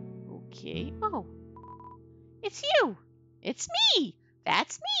 Okay. Oh. It's you! It's me!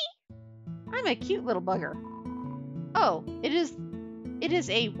 That's me! I'm a cute little bugger. Oh, it is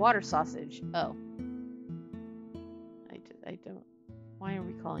a water sausage. Oh. I don't... Why are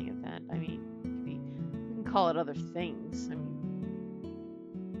we calling it that? I mean, we can call it other things. I mean...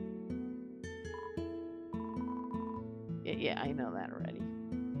 Yeah, I know that already.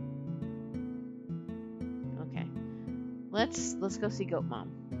 Okay. Let's go see Goat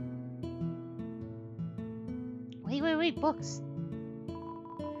Mom. Wait, books.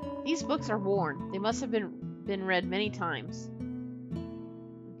 These books are worn. They must have been read many times.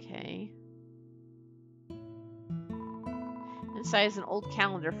 Okay. Inside is an old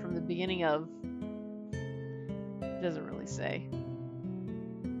calendar from the beginning of... It doesn't really say.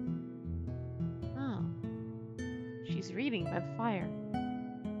 Oh. She's reading by the fire.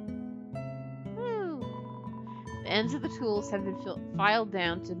 Woo! The ends of the tools have been filed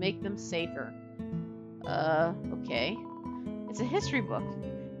down to make them safer. Okay. It's a history book.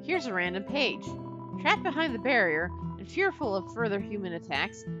 Here's a random page. Trapped behind the barrier, and fearful of further human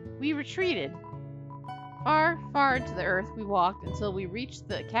attacks, we retreated. Far, far into the earth we walked until we reached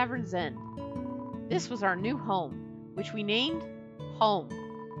the cavern's end. This was our new home, which we named Home.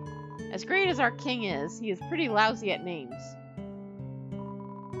 As great as our king is, he is pretty lousy at names.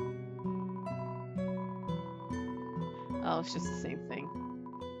 Oh, it's just the same thing.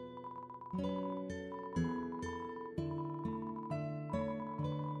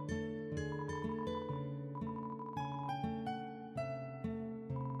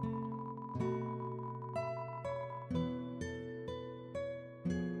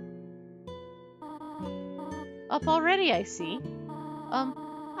 Up already, I see.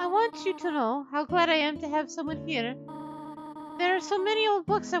 I want you to know how glad I am to have someone here. There are so many old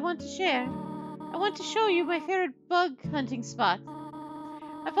books I want to share. I want to show you my favorite bug hunting spot.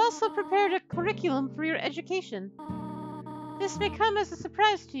 I've also prepared a curriculum for your education. This may come as a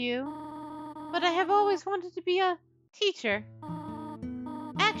surprise to you, but I have always wanted to be a teacher.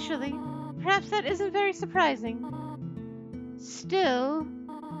 Actually, perhaps that isn't very surprising. Still,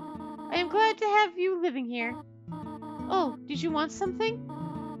 I am glad to have you living here. Oh, did you want something?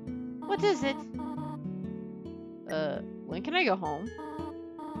 What is it? When can I go home?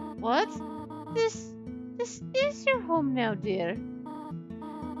 What? This is your home now, dear.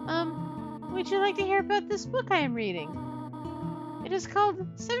 Would you like to hear about this book I am reading? It is called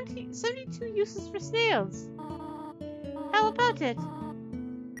 72 Uses for Snails. How about it?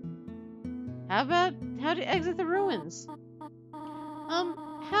 How about how to exit the ruins?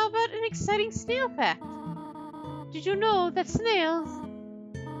 How about an exciting snail fact? Did you know that snails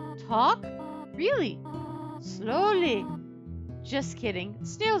talk? Really? Slowly. Just kidding.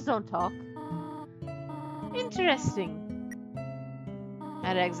 Snails don't talk. Interesting.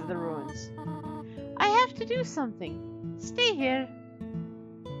 How to exit the ruins? I have to do something. Stay here.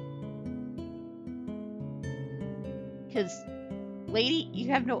 Because, lady,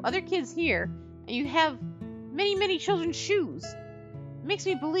 you have no other kids here, and you have many, many children's shoes. It makes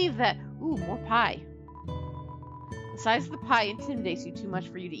me believe that, ooh, more pie. The size of the pie intimidates you too much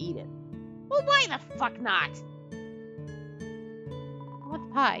for you to eat it. Well, why the fuck not? I want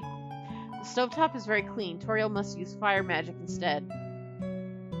the pie. The stovetop is very clean. Toriel must use fire magic instead.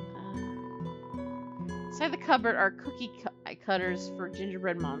 Inside the cupboard are cookie cutters for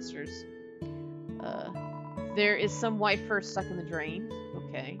gingerbread monsters. There is some white fur stuck in the drain.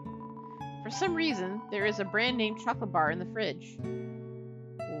 Okay. For some reason, there is a brand name chocolate bar in the fridge.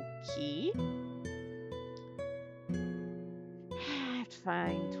 Okay. I have to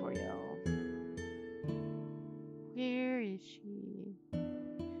find Toriel. Where is she?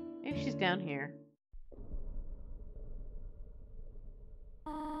 Maybe she's down here.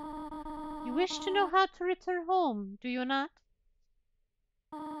 You wish to know how to return home, do you not?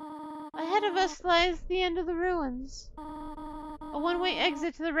 Ahead of us lies the end of the ruins. A one-way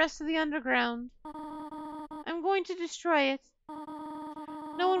exit to the rest of the underground. I'm going to destroy it.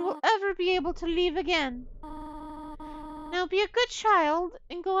 No one will ever be able to leave again. Now be a good child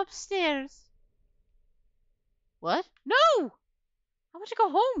and go upstairs. What? No! I want to go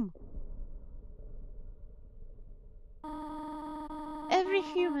home! Every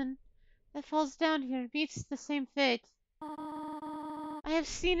human that falls down here meets the same fate. I have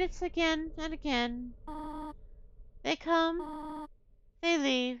seen it again and again. They come, they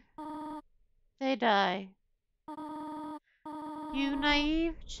leave, they die. You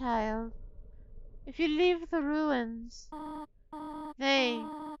naive child, if you leave the ruins, they,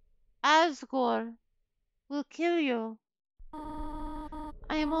 Asgore, will kill you.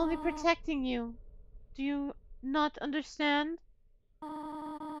 I am only protecting you. Do you not understand?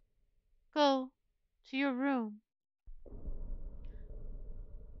 Go to your room.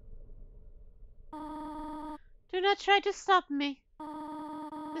 Do not try to stop me.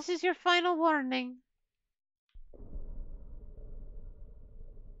 This is your final warning.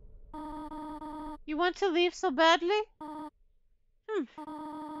 You want to leave so badly? You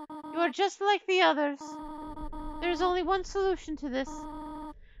are just like the others. There is only one solution to this.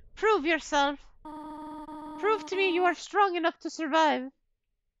 Prove yourself. Prove to me you are strong enough to survive.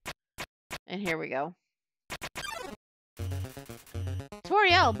 And here we go.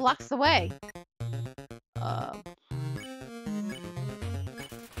 Toriel blocks the way.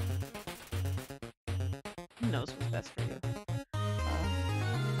 Who knows what's best for you?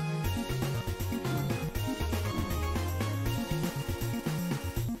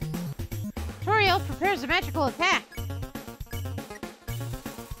 Toriel prepares a magical attack.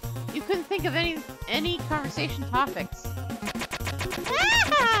 You couldn't think of any conversation topics.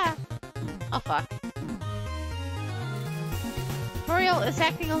 Ah! Oh fuck. Toriel is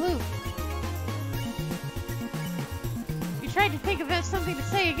acting aloof. You tried to think of something to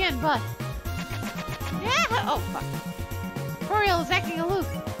say again, but... Yeah! Oh fuck. Toriel is acting aloof.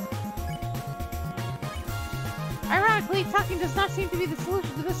 Ironically, talking does not seem to be the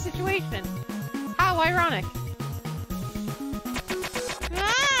solution to this situation. How ironic.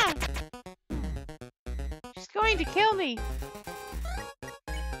 Ah! She's going to kill me.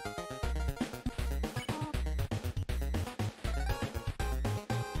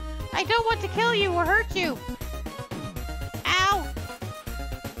 I don't want to kill you or hurt you. Ow!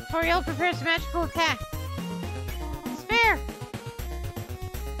 Toriel prepares a magical attack. Spare!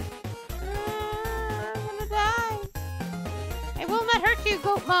 I'm gonna die. I will not hurt you,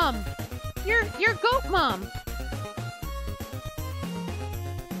 Goat Mom. You're Goat Mom.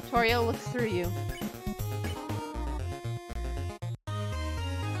 Toriel looks through you.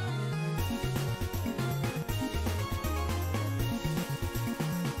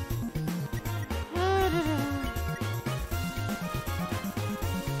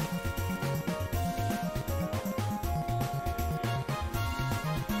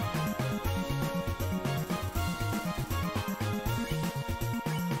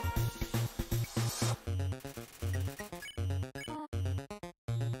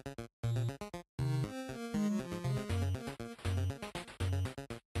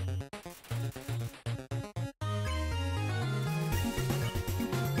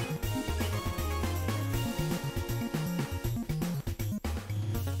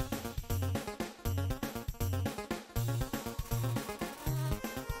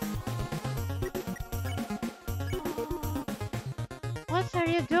 What are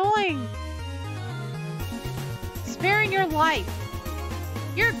you doing? Sparing your life.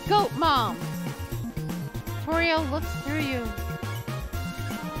 You're Goat Mom. Toriel looks through you.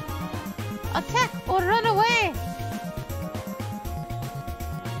 Attack or run away.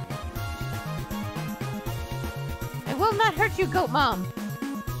 I will not hurt you, Goat Mom.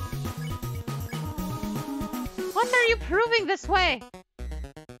 What are you proving this way?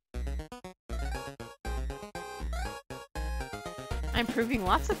 I'm proving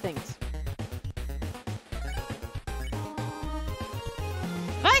lots of things.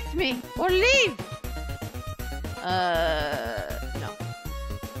 Fight me or leave! No.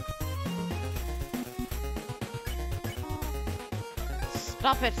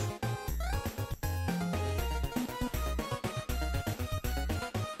 Stop it.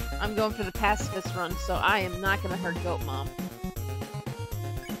 I'm going for the pacifist run, so I am not gonna hurt Goat Mom.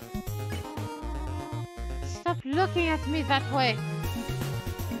 Stop looking at me that way.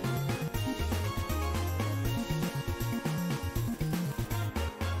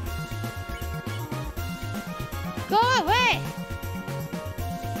 Go away!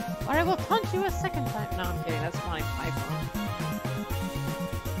 Or I will taunt you a second time. No, I'm kidding. That's my phone.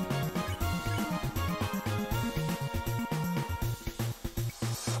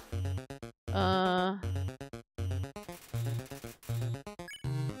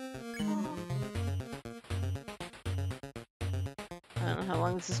 I don't know how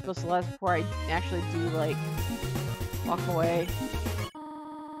long this is supposed to last before I actually do, like, walk away.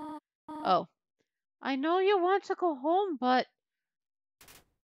 Oh. I know you want to go home, but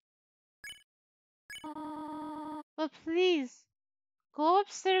please, go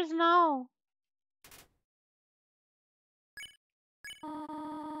upstairs now.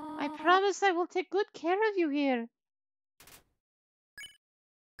 I promise I will take good care of you here.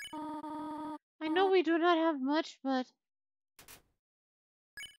 I know we do not have much, but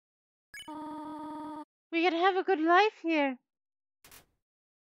we can have a good life here.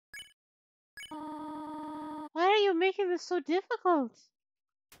 Why are you making this so difficult?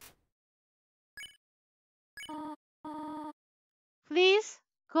 Please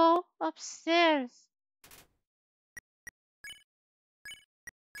go upstairs.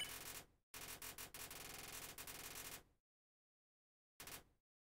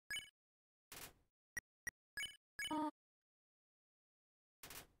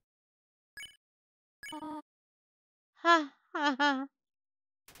 Ha ha ha.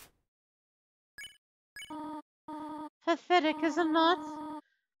 Pathetic, is it not?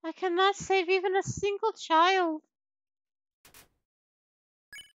 I cannot save even a single child.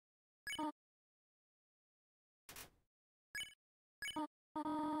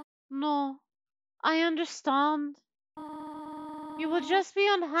 No, I understand. You will just be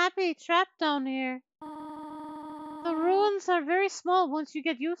unhappy trapped down here. The ruins are very small once you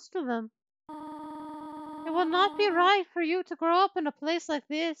get used to them. It will not be right for you to grow up in a place like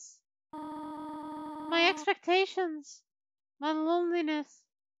this. My expectations, my loneliness,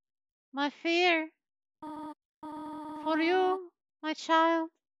 my fear. For you, my child,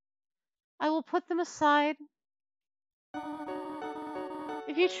 I will put them aside.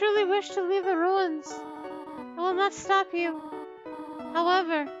 If you truly wish to leave the ruins, I will not stop you.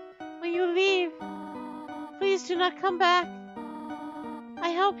 However, when you leave, please do not come back.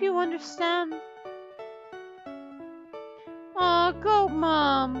 I hope you understand. Aw, go,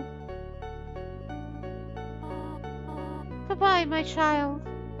 Mom. Goodbye, my child.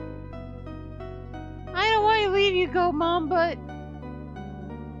 I don't want to leave you go, Mom, but...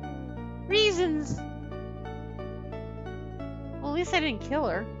 reasons. Well, at least I didn't kill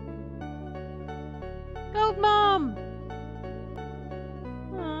her. Go, Mom!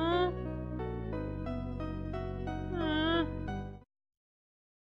 Aww. Aww.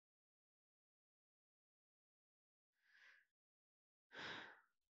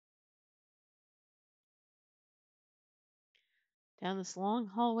 Down this long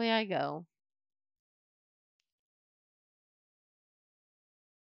hallway I go.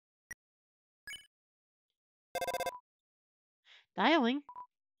 Dialing.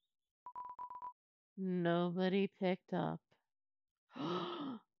 Nobody picked up.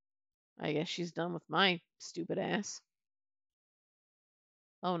 I guess she's done with my stupid ass.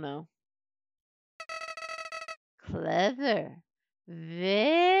 Oh no. Clever.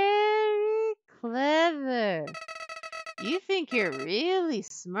 Very clever. You think you're really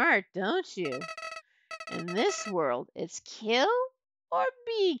smart, don't you? In this world, it's kill or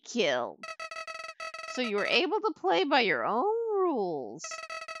be killed. So you were able to play by your own rules.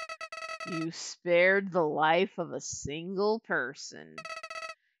 You spared the life of a single person.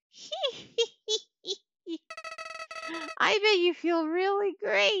 I bet you feel really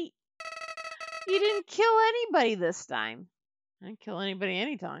great. You didn't kill anybody this time. I didn't kill anybody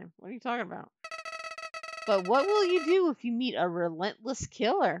anytime. What are you talking about? But what will you do if you meet a relentless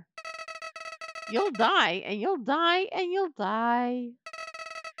killer? You'll die, and you'll die, and you'll die.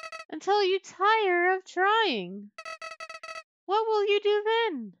 Until you tire of trying. What will you do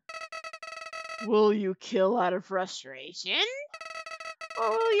then? Will you kill out of frustration? Or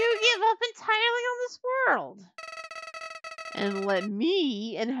will you give up entirely on this world? And let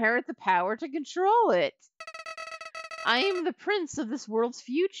me inherit the power to control it. I am the prince of this world's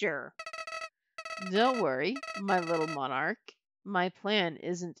future. Don't worry, my little monarch. My plan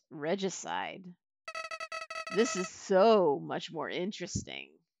isn't regicide. This is so much more interesting.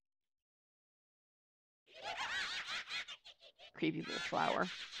 Creepy little flower.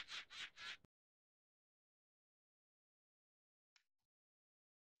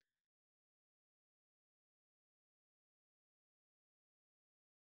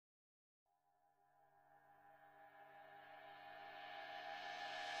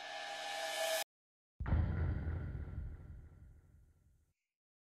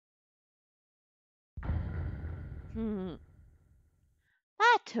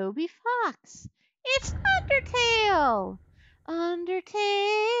 Ah, Toby Fox. It's Undertale! Undertale.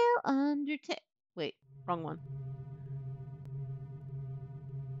 Wait, wrong one.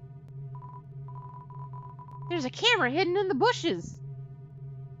 There's a camera hidden in the bushes.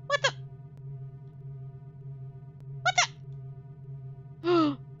 What the? What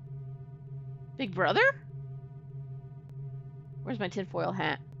the? Big Brother? Where's my tinfoil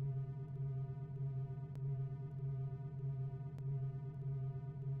hat?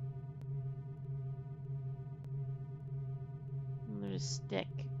 There's a stick.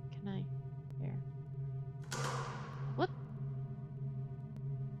 Can I? There. What?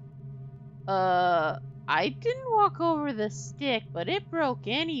 I didn't walk over the stick, but it broke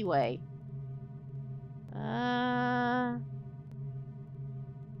anyway. I'm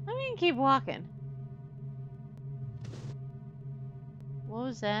gonna keep walking. What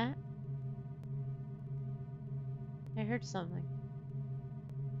was that? I heard something.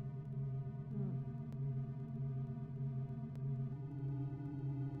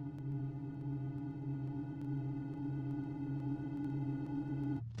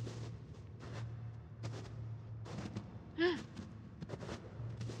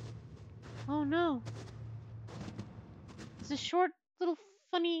 Oh no. It's a short little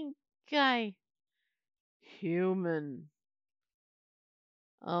funny guy. Human.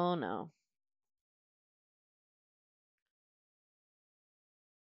 Oh no.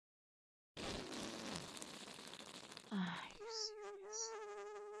 Are you serious?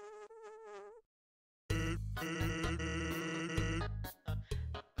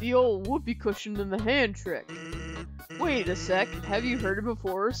 The old whoopee cushion and the hand trick. Wait a sec, have you heard it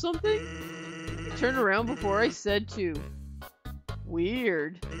before or something? You turned around before I said to.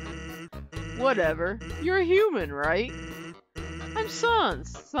 Weird. Whatever. You're a human, right? I'm Sans.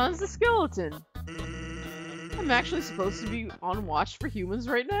 Sans the skeleton. I'm actually supposed to be on watch for humans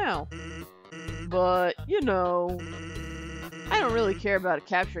right now. But, you know, I don't really care about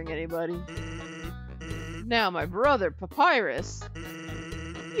capturing anybody. Now, my brother, Papyrus,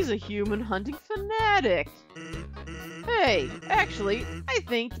 he's a human hunting fanatic. Hey, actually, I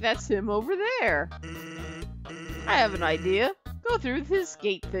think that's him over there. I have an idea. Go through his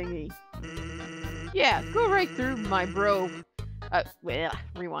gate thingy. Yeah, go right through my bro.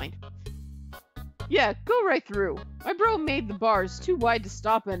 Rewind. Yeah, go right through. My bro made the bars too wide to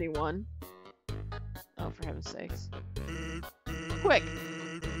stop anyone. Oh, for heaven's sakes. Quick!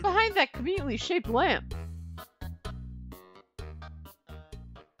 Behind that conveniently shaped lamp.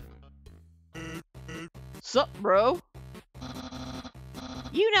 Sup, bro?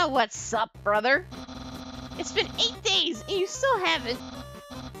 You know what's up, brother. It's been 8 days and you still haven't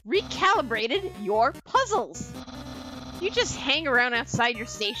recalibrated your puzzles. You just hang around outside your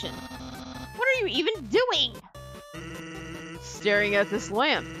station. What are you even doing? Staring at this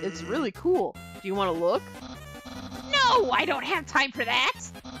lamp. It's really cool. Do you want to look? No, I don't have time for that.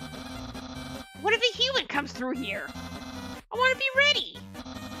 What if a human comes through here? I want to be ready.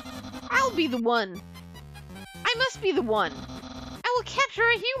 I'll be the one. I must be the one. I will capture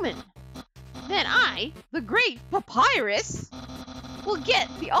a human. Then I, the great Papyrus, will get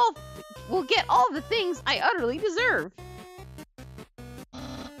all the things I utterly deserve.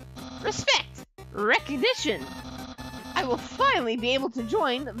 Respect, recognition. I will finally be able to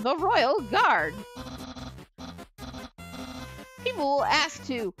join the Royal Guard. People will ask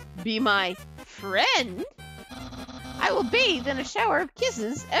to be my friend. I will bathe in a shower of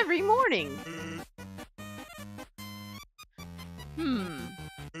kisses every morning.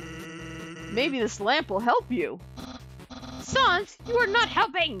 Maybe this lamp will help you. Sans, you are not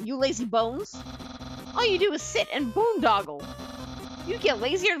helping, you lazy bones. All you do is sit and boondoggle. You get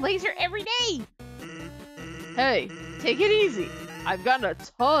lazier and lazier every day. Hey, take it easy. I've gotten a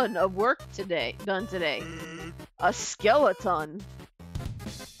ton of work done today. A skeleton.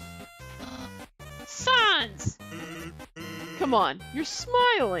 Sans! Come on, you're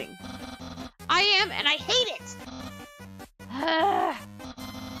smiling. I am, and I hate it.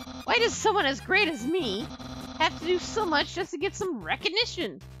 Why does someone as great as me have to do so much just to get some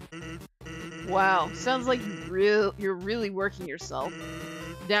recognition? Wow, sounds like you're really working yourself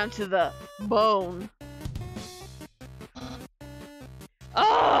down to the bone.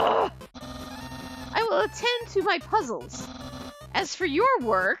 Ugh! I will attend to my puzzles. As for your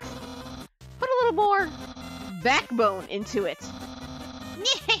work, put a little more backbone into it.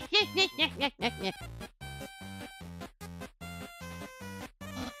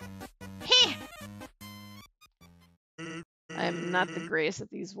 I am not the greatest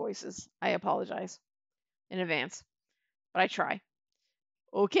at these voices. I apologize in advance, but I try.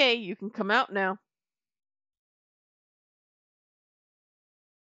 Okay, you can come out now.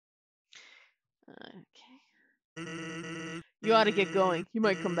 Okay. You ought to get going. He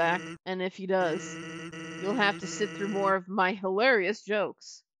might come back, and if he does, you'll have to sit through more of my hilarious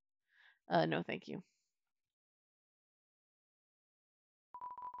jokes. No thank you.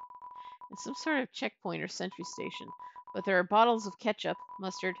 It's some sort of checkpoint or sentry station, but there are bottles of ketchup,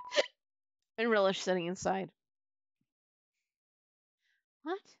 mustard, and relish sitting inside.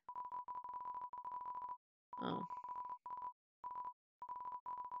 What? Oh.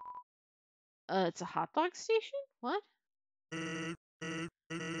 It's a hot dog station? What?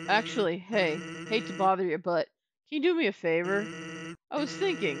 Actually, hey, hate to bother you, but can you do me a favor? I was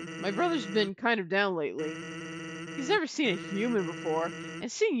thinking, my brother's been kind of down lately. He's never seen a human before, and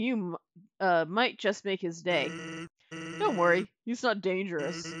seeing you might just make his day. Don't worry, he's not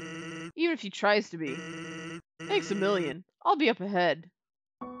dangerous. Even if he tries to be. Thanks a million. I'll be up ahead.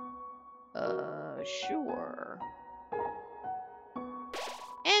 Sure.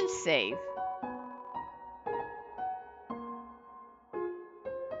 And save.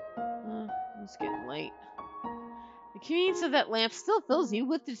 It's getting late. The convenience of that lamp still fills you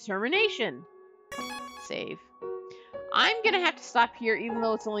with determination. Save. I'm gonna have to stop here even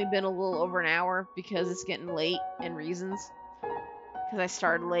though it's only been a little over an hour because it's getting late and reasons. Because I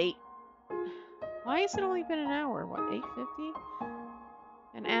started late. Why has it only been an hour? What, 8:50?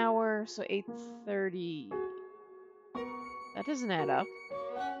 An hour, so 8:30. That doesn't add up.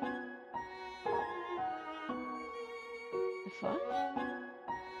 The fuck?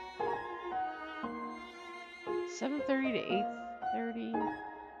 7:30 to 8:30.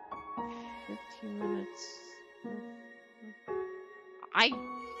 15 minutes.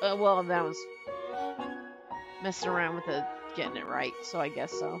 well, that was messing around with the getting it right, so I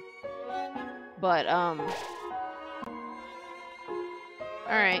guess so. But,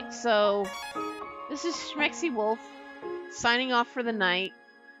 alright, so this is Shmexy Wolf signing off for the night.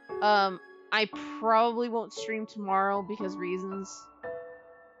 I probably won't stream tomorrow because reasons.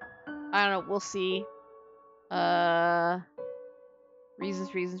 I don't know, we'll see.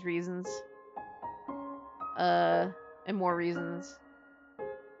 Reasons. And more reasons.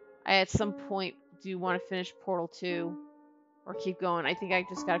 I at some point do want to finish Portal 2. Or keep going. I think I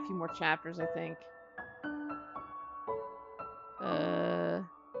just got a few more chapters, I think.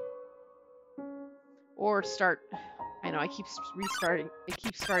 Or start... I know, I keep restarting... It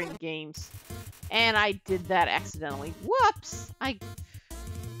keeps starting games. And I did that accidentally. Whoops! I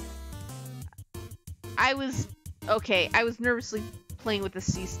was... Okay, I was nervously playing with the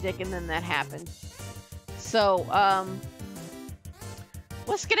C-stick and then that happened. So,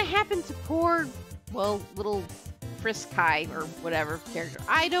 what's gonna happen to poor, well, little Friskai or whatever character?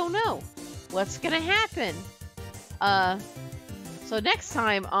 I don't know. What's gonna happen? So next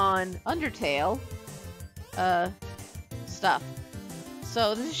time on Undertale, stuff.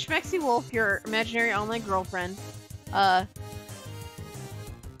 So this is Shmexy Wolf, your imaginary online girlfriend.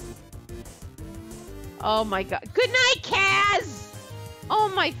 Oh my god. Good night, Kaz! Oh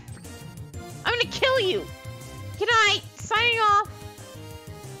my... I'm gonna kill you! Good night! Signing off!